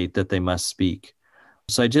mandate that they must speak.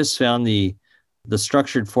 So I just found the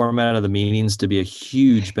structured format of the meetings to be a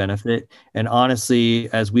huge benefit. And honestly,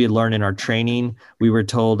 as we had learned in our training, we were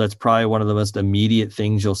told that's probably one of the most immediate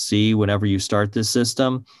things you'll see whenever you start this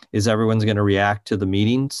system is everyone's going to react to the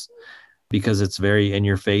meetings because it's very in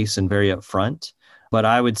your face and very upfront. But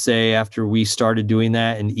I would say after we started doing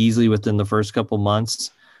that, and easily within the first couple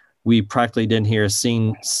months, we practically didn't hear a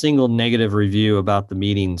single negative review about the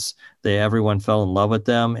meetings. Everyone fell in love with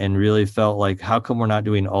them and really felt like, how come we're not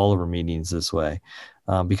doing all of our meetings this way?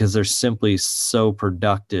 Because they're simply so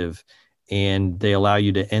productive and they allow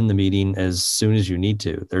you to end the meeting as soon as you need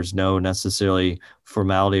to. There's no necessarily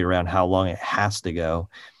formality around how long it has to go.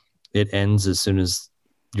 It ends as soon as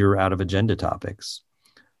you're out of agenda topics.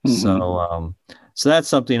 So that's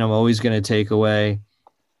something I'm always going to take away.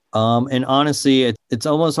 And honestly, it's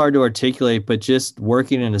almost hard to articulate, but just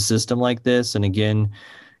working in a system like this, and again,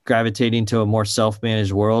 gravitating to a more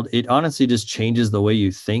self-managed world, it honestly just changes the way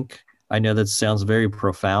you think. I know that sounds very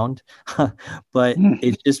profound, but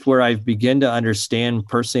it's just where I've begun to understand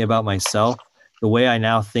personally about myself, the way I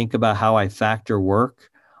now think about how I factor work.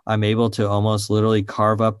 I'm able to almost literally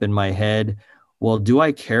carve up in my head, well, do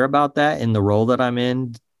I care about that in the role that I'm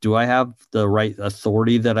in? Do I have the right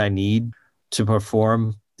authority that I need to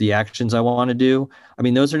perform the actions I want to do? I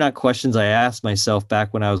mean, those are not questions I asked myself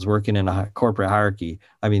back when I was working in a corporate hierarchy.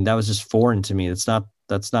 I mean, that was just foreign to me. That's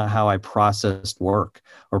not how I processed work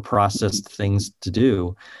or processed things to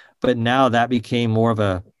do. But now that became more of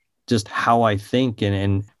a just how I think.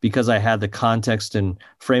 And because I had the context and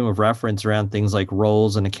frame of reference around things like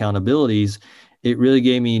roles and accountabilities, it really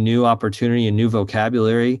gave me new opportunity and new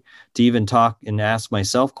vocabulary to even talk and ask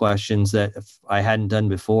myself questions that I hadn't done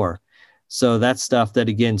before. So that's stuff that,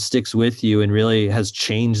 again, sticks with you and really has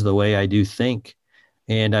changed the way I do think.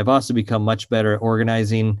 And I've also become much better at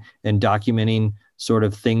organizing and documenting sort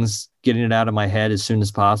of things, getting it out of my head as soon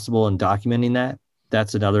as possible and documenting that.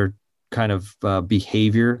 That's another kind of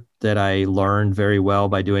behavior that I learned very well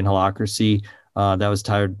by doing Holacracy. That was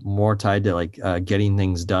more tied to like getting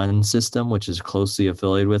things done system, which is closely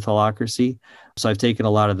affiliated with Holacracy. So I've taken a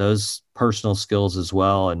lot of those personal skills as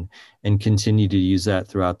well and continue to use that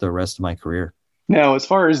throughout the rest of my career. Now, as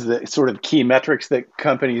far as the sort of key metrics that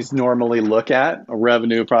companies normally look at,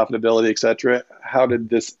 revenue, profitability, et cetera, how did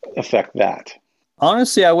this affect that?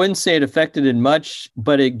 Honestly, I wouldn't say it affected it much,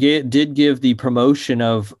 but it did give the promotion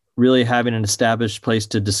of really having an established place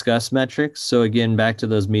to discuss metrics. So again, back to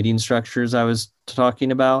those meeting structures I was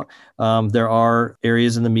talking about, there are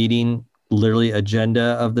areas in the meeting, literally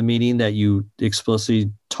agenda of the meeting, that you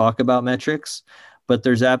explicitly talk about metrics, but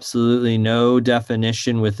there's absolutely no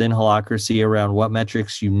definition within Holacracy around what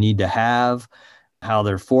metrics you need to have, how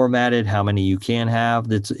they're formatted, how many you can have.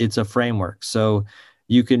 It's a framework. So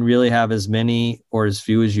you can really have as many or as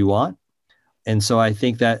few as you want. And so I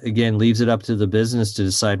think that, again, leaves it up to the business to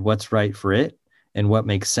decide what's right for it and what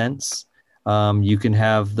makes sense. You can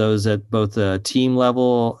have those at both a team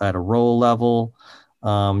level, at a role level.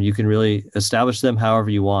 You can really establish them however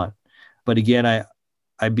you want. But again,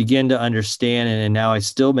 I begin to understand, and now I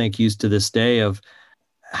still make use to this day of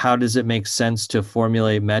how does it make sense to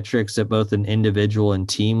formulate metrics at both an individual and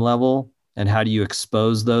team level, and how do you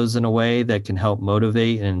expose those in a way that can help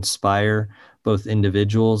motivate and inspire both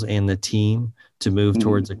individuals and the team to move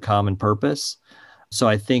towards a common purpose. So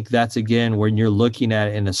I think that's, again, when you're looking at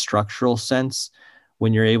it in a structural sense,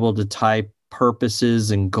 when you're able to tie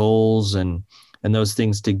purposes and goals and those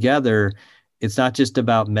things together, it's not just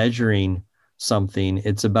about measuring something,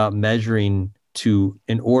 it's about measuring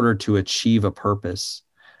in order to achieve a purpose.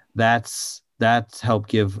 That's helped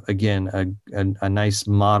give, again, a nice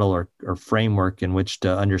model or framework in which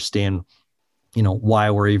to understand, why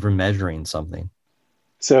we're even measuring something.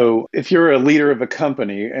 So if you're a leader of a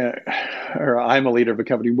company, or I'm a leader of a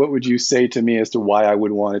company, what would you say to me as to why I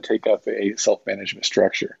would want to take up a self-management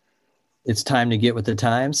structure? It's time to get with the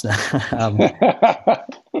times.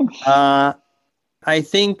 I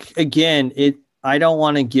think, again, I don't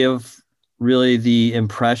want to give really the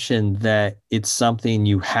impression that it's something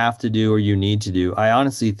you have to do or you need to do. I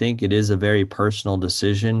honestly think it is a very personal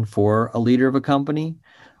decision for a leader of a company.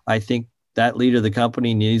 I think that leader of the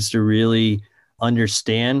company needs to really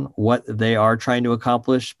understand what they are trying to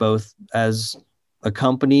accomplish, both as a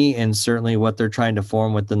company and certainly what they're trying to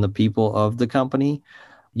form within the people of the company.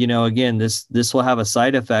 Again, this will have a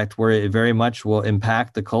side effect where it very much will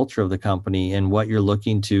impact the culture of the company and what you're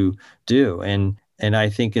looking to do. And I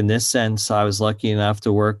think in this sense, I was lucky enough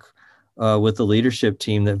to work with a leadership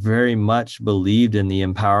team that very much believed in the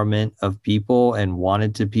empowerment of people and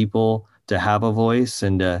wanted people to have a voice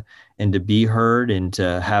and to be heard and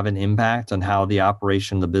to have an impact on how the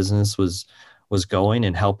operation of the business was going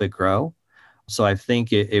and help it grow. So I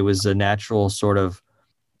think it was a natural sort of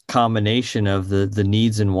combination of the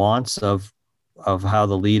needs and wants of how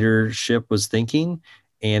the leadership was thinking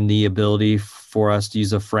and the ability for us to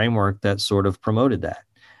use a framework that sort of promoted that.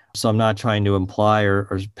 So I'm not trying to imply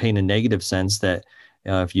or paint a negative sense that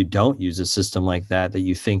if you don't use a system like that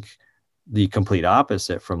you think the complete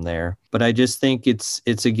opposite from there. But I just think it's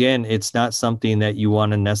again, it's not something that you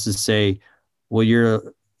want to necessarily say, well,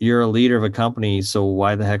 you're a leader of a company, so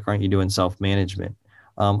why the heck aren't you doing self-management?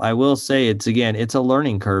 I will say it's a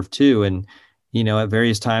learning curve too. And, at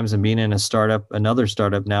various times and being in another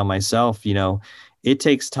startup now myself, it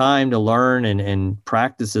takes time to learn and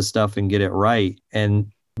practice this stuff and get it right.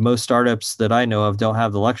 And most startups that I know of don't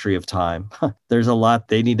have the luxury of time. There's a lot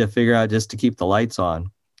they need to figure out just to keep the lights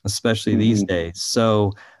on, especially these days.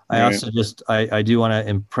 So I also I do want to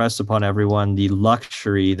impress upon everyone the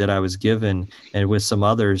luxury that I was given and with some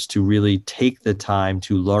others to really take the time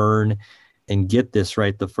to learn and get this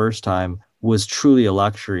right the first time was truly a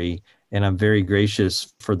luxury. And I'm very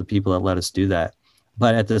gracious for the people that let us do that.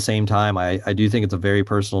 But at the same time, I do think it's a very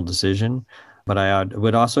personal decision. But I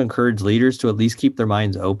would also encourage leaders to at least keep their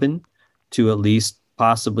minds open to at least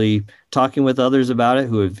possibly talking with others about it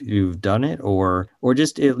who've done it, or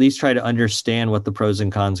just at least try to understand what the pros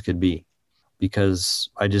and cons could be. Because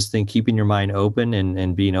I just think keeping your mind open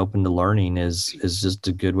and being open to learning is just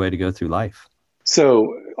a good way to go through life.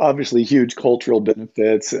 So obviously huge cultural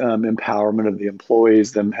benefits, empowerment of the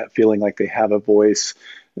employees, them feeling like they have a voice,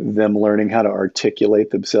 them learning how to articulate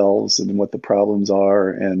themselves and what the problems are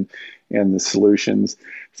and the solutions.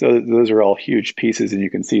 So those are all huge pieces, and you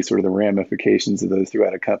can see sort of the ramifications of those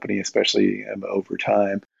throughout a company, especially over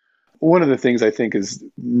time. One of the things I think is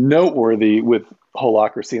noteworthy with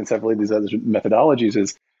Holacracy and several of these other methodologies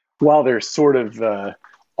is while they're sort of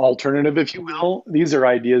alternative, if you will, these are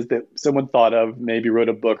ideas that someone thought of, maybe wrote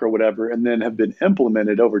a book or whatever, and then have been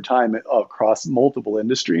implemented over time across multiple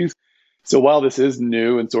industries. So while this is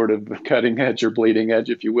new and sort of cutting edge or bleeding edge,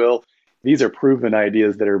 if you will, these are proven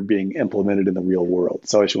ideas that are being implemented in the real world.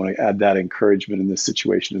 So I just want to add that encouragement in this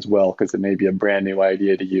situation as well, because it may be a brand new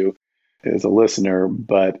idea to you as a listener,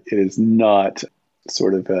 but it is not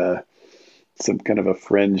sort of some kind of a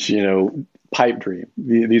fringe, pipe dream.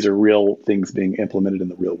 These are real things being implemented in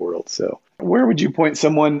the real world. So where would you point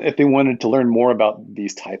someone if they wanted to learn more about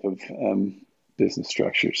these type of business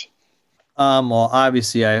structures? Well,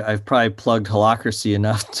 obviously, I've probably plugged Holacracy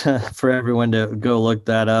enough for everyone to go look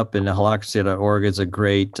that up. And holacracy.org is a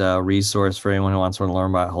great resource for anyone who wants to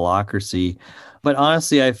learn about Holacracy. But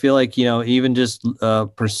honestly, I feel like, even just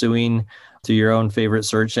pursuing through your own favorite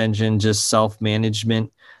search engine, just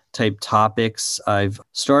self-management type topics. I've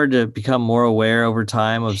started to become more aware over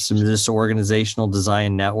time of some just organizational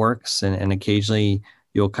design networks, and occasionally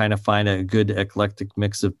you'll kind of find a good eclectic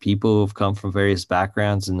mix of people who've come from various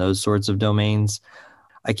backgrounds in those sorts of domains.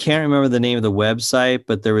 I can't remember the name of the website,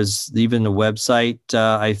 but there was even a website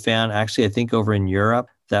I found actually, I think over in Europe,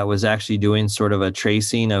 that was actually doing sort of a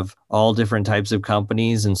tracing of all different types of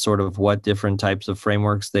companies and sort of what different types of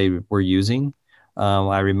frameworks they were using.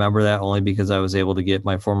 I remember that only because I was able to get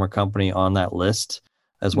my former company on that list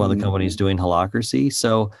as one of the companies doing Holacracy.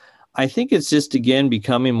 So I think it's just, again,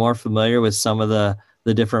 becoming more familiar with some of the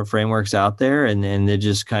different frameworks out there, and they're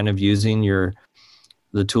just kind of using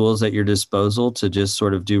the tools at your disposal to just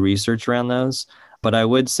sort of do research around those. But I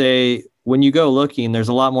would say when you go looking, there's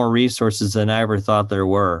a lot more resources than I ever thought there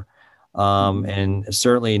were. And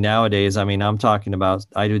certainly nowadays, I mean, I'm talking about,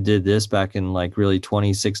 I did this back in like really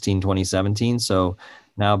 2016, 2017. So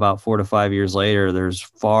now about 4 to 5 years later, there's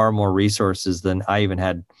far more resources than I even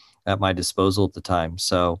had at my disposal at the time.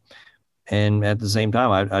 So, and at the same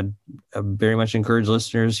time, I'd very much encourage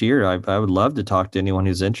listeners here. I would love to talk to anyone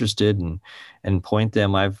who's interested and point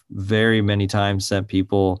them. I've very many times sent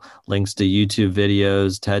people links to YouTube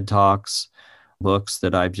videos, TED Talks, books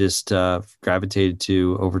that I've just gravitated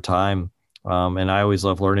to over time And I always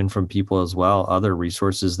love learning from people as well, other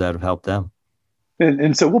resources that have helped them.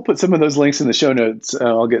 And so we'll put some of those links in the show notes.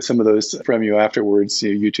 I'll get some of those from you afterwards,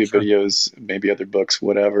 YouTube Sure. videos, maybe other books,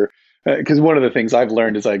 whatever. Because one of the things I've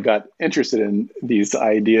learned as I got interested in these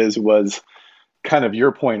ideas was kind of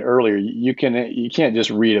your point earlier. You can't just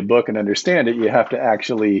read a book and understand it. You have to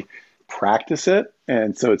actually practice it.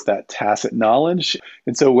 And so it's that tacit knowledge.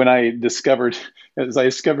 And so as I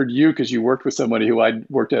discovered you, because you worked with somebody who I'd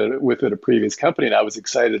worked with at a previous company, and I was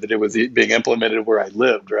excited that it was being implemented where I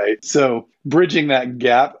lived, right? So bridging that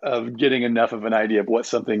gap of getting enough of an idea of what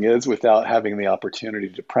something is without having the opportunity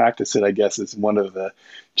to practice it, I guess, is one of the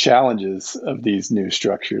challenges of these new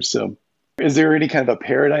structures. So is there any kind of a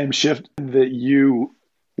paradigm shift that you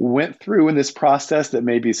went through in this process that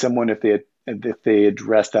maybe someone, if they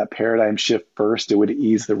addressed that paradigm shift first, it would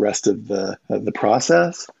ease the rest of the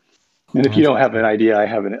process? And if you don't have an idea, I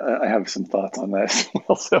have some thoughts on that as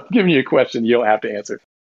well. So I'm giving you a question you don't have to answer.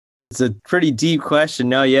 It's a pretty deep question.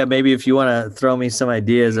 No, yeah, maybe if you want to throw me some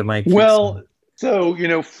ideas, it might kick Well, some.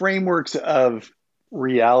 so frameworks of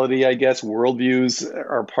reality, I guess, worldviews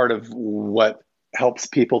are part of what helps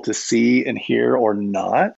people to see and hear or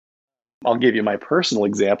not. I'll give you my personal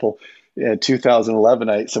example. In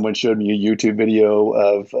 2011, someone showed me a YouTube video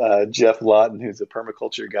of Jeff Lawton, who's a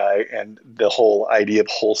permaculture guy, and the whole idea of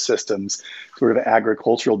whole systems, sort of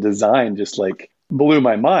agricultural design, just like blew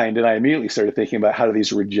my mind. And I immediately started thinking about how do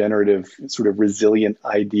these regenerative, sort of resilient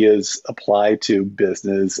ideas apply to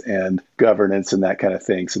business and governance and that kind of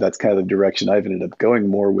thing. So that's kind of the direction I've ended up going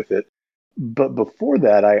more with it. But before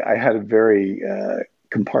that, I had a very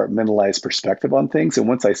compartmentalized perspective on things. And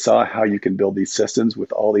once I saw how you can build these systems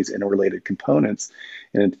with all these interrelated components,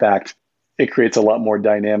 and in fact, it creates a lot more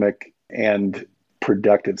dynamic and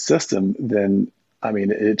productive system, then, I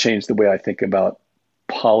mean, it changed the way I think about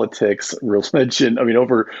politics, religion. I mean,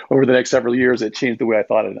 over the next several years, it changed the way I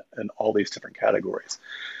thought in all these different categories.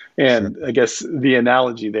 Sure. And I guess the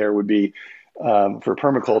analogy there would be for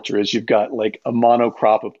permaculture is you've got like a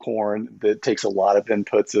monocrop of corn that takes a lot of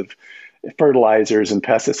inputs of fertilizers and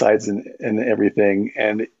pesticides and everything.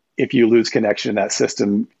 And if you lose connection in that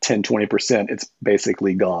system 10-20%, it's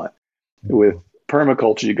basically gone. With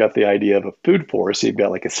permaculture, you've got the idea of a food forest. So you've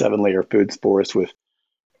got like a 7-layer food forest with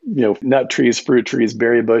nut trees, fruit trees,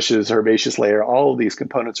 berry bushes, herbaceous layer. All of these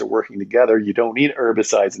components are working together. You don't need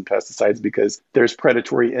herbicides and pesticides because there's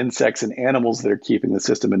predatory insects and animals that are keeping the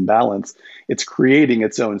system in balance. It's creating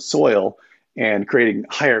its own soil and creating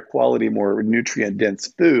higher quality, more nutrient dense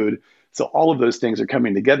food. So all of those things are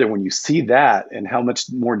coming together. When you see that and how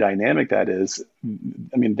much more dynamic that is,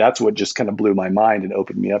 I mean, that's what just kind of blew my mind and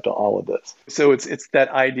opened me up to all of this. So it's that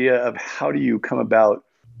idea of how do you come about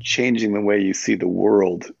changing the way you see the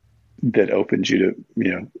world that opens you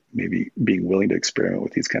to, maybe being willing to experiment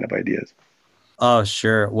with these kind of ideas. Oh,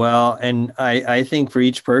 sure. Well, and I think for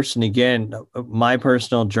each person, again, my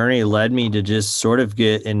personal journey led me to just sort of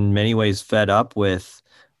get in many ways fed up with,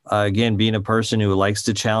 again, being a person who likes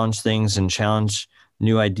to challenge things and challenge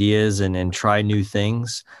new ideas and try new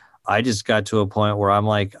things. I just got to a point where I'm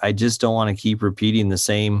like, I just don't want to keep repeating the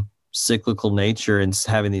same cyclical nature and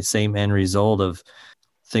having the same end result of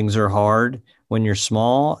things are hard when you're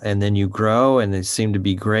small, and then you grow and they seem to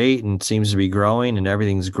be great and it seems to be growing and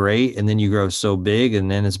everything's great. And then you grow so big and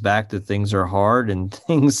then it's back to things are hard and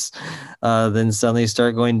things then suddenly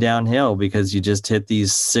start going downhill because you just hit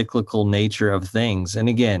these cyclical nature of things. And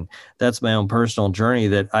again, that's my own personal journey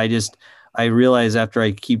that I realize after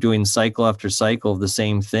I keep doing cycle after cycle of the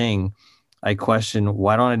same thing, I question,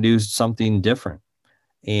 why don't I do something different?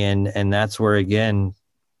 And that's where, again,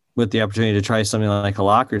 with the opportunity to try something like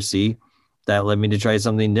Holacracy, that led me to try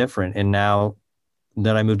something different. And now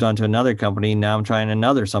that I moved on to another company, now I'm trying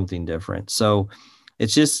another something different. So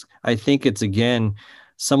it's just, I think it's, again,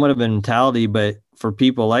 somewhat of a mentality, but for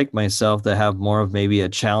people like myself that have more of maybe a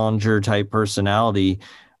challenger type personality,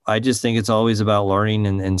 I just think it's always about learning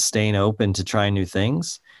and staying open to trying new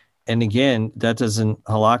things. And again,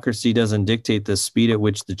 Holacracy doesn't dictate the speed at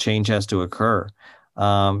which the change has to occur.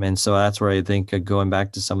 And so that's where I think, going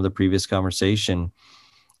back to some of the previous conversation,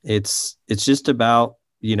 it's just about,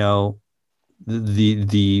 the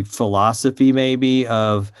philosophy maybe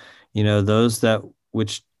of, those that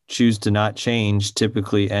which choose to not change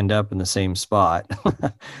typically end up in the same spot.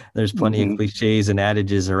 There's plenty of cliches and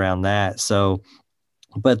adages around that. So,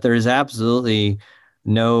 but there's absolutely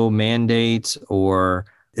no mandate, or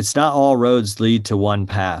it's not all roads lead to one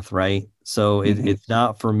path, right? So it's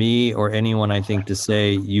not for me or anyone, I think, to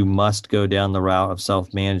say you must go down the route of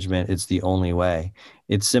self-management. It's the only way.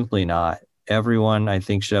 It's simply not. Everyone, I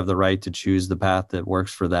think, should have the right to choose the path that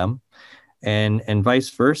works for them. and vice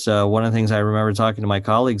versa. One of the things I remember talking to my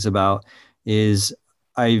colleagues about is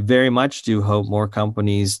I very much do hope more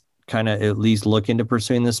companies kind of at least look into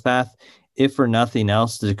pursuing this path, if for nothing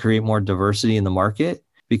else, to create more diversity in the market,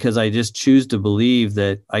 because I just choose to believe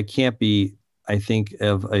that I can't be, I think,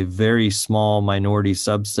 of a very small minority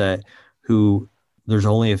subset who there's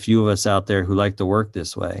only a few of us out there who like to work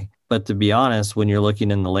this way. But to be honest, when you're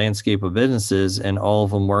looking in the landscape of businesses and all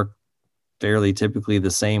of them work fairly typically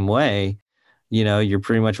the same way, you're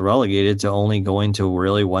pretty much relegated to only going to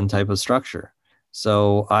really one type of structure.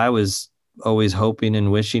 So I was always hoping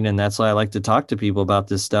and wishing, and that's why I like to talk to people about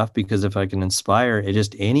this stuff, because if I can inspire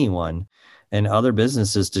just anyone and other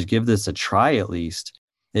businesses to give this a try at least,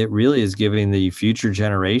 it really is giving the future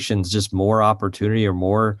generations just more opportunity or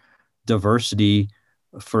more diversity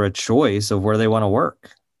for a choice of where they want to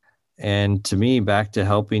work. And to me, back to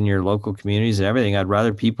helping your local communities and everything, I'd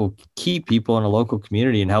rather people keep people in a local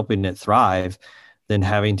community and helping it thrive than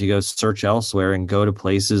having to go search elsewhere and go to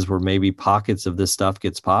places where maybe pockets of this stuff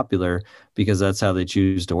gets popular because that's how they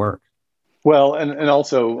choose to work. Well, and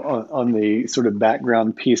also on the sort of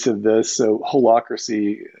background piece of this, so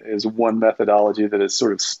holacracy is one methodology that is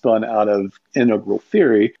sort of spun out of integral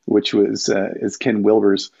theory, which is Ken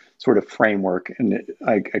Wilber's sort of framework. And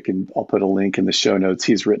I'll put a link in the show notes.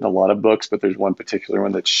 He's written a lot of books, but there's one particular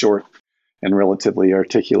one that's short and relatively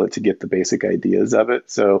articulate to get the basic ideas of it.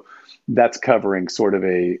 So that's covering sort of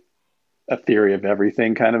a theory of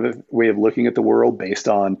everything kind of a way of looking at the world based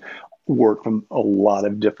on work from a lot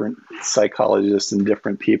of different psychologists and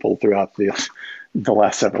different people throughout the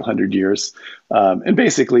last several hundred years. And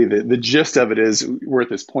basically the gist of it is we're at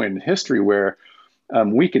this point in history where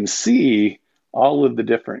we can see all of the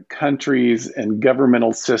different countries and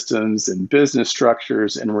governmental systems and business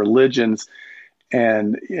structures and religions.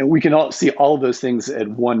 And we can all see all of those things at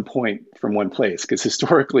one point from one place, because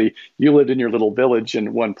historically you lived in your little village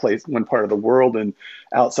in one place, one part of the world, and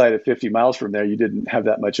outside of 50 miles from there, you didn't have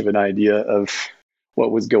that much of an idea of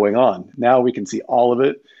what was going on. Now we can see all of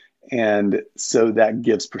it. And so that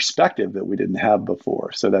gives perspective that we didn't have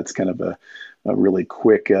before. So that's kind of a really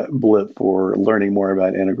quick blip for learning more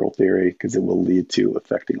about integral theory, because it will lead to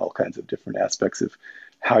affecting all kinds of different aspects of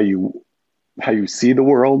how you see the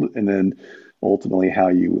world, and then ultimately how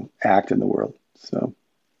you act in the world. So,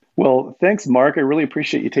 well, thanks, Mark. I really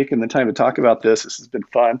appreciate you taking the time to talk about this. This has been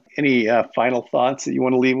fun. Any final thoughts that you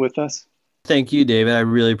want to leave with us? Thank you, David. I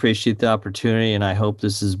really appreciate the opportunity, and I hope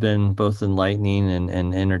this has been both enlightening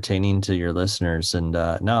and entertaining to your listeners. And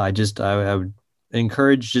I would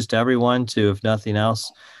encourage just everyone to, if nothing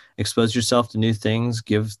else, expose yourself to new things,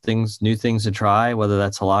 give new things a try, whether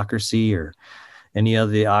that's Holacracy or any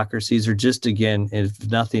of the ocracies, or just, again, if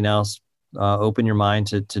nothing else, open your mind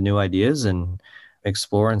to new ideas and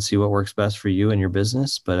explore and see what works best for you and your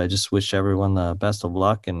business. But I just wish everyone the best of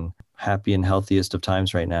luck and happy and healthiest of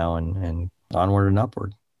times right now, and onward and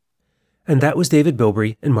upward. And that was David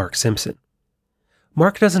Bilbrey and Mark Simpson.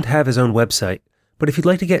 Mark doesn't have his own website, but if you'd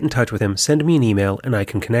like to get in touch with him, send me an email and I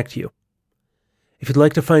can connect you. If you'd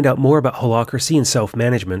like to find out more about holacracy and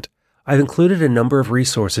self-management, I've included a number of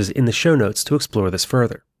resources in the show notes to explore this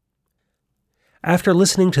further. After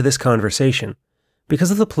listening to this conversation, because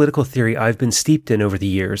of the political theory I've been steeped in over the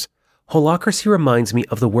years, holacracy reminds me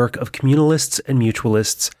of the work of communalists and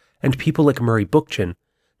mutualists and people like Murray Bookchin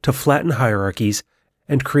to flatten hierarchies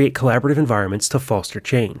and create collaborative environments to foster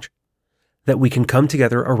change. That we can come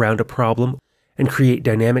together around a problem and create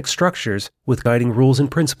dynamic structures with guiding rules and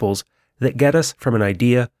principles that get us from an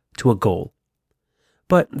idea to a goal.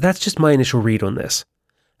 But that's just my initial read on this.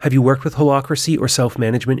 Have you worked with holacracy or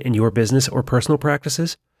self-management in your business or personal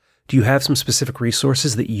practices? Do you have some specific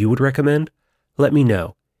resources that you would recommend? Let me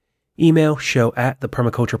know. Email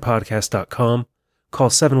show@thepermaculturepodcast.com, call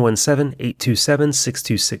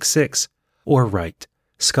 717-827-6266, or write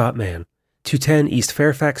Scott Mann, 210 East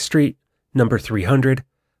Fairfax Street, number 300,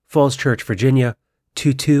 Falls Church, Virginia,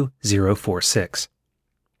 22046.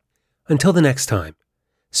 Until the next time,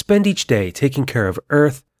 spend each day taking care of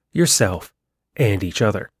Earth, yourself, and each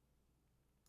other.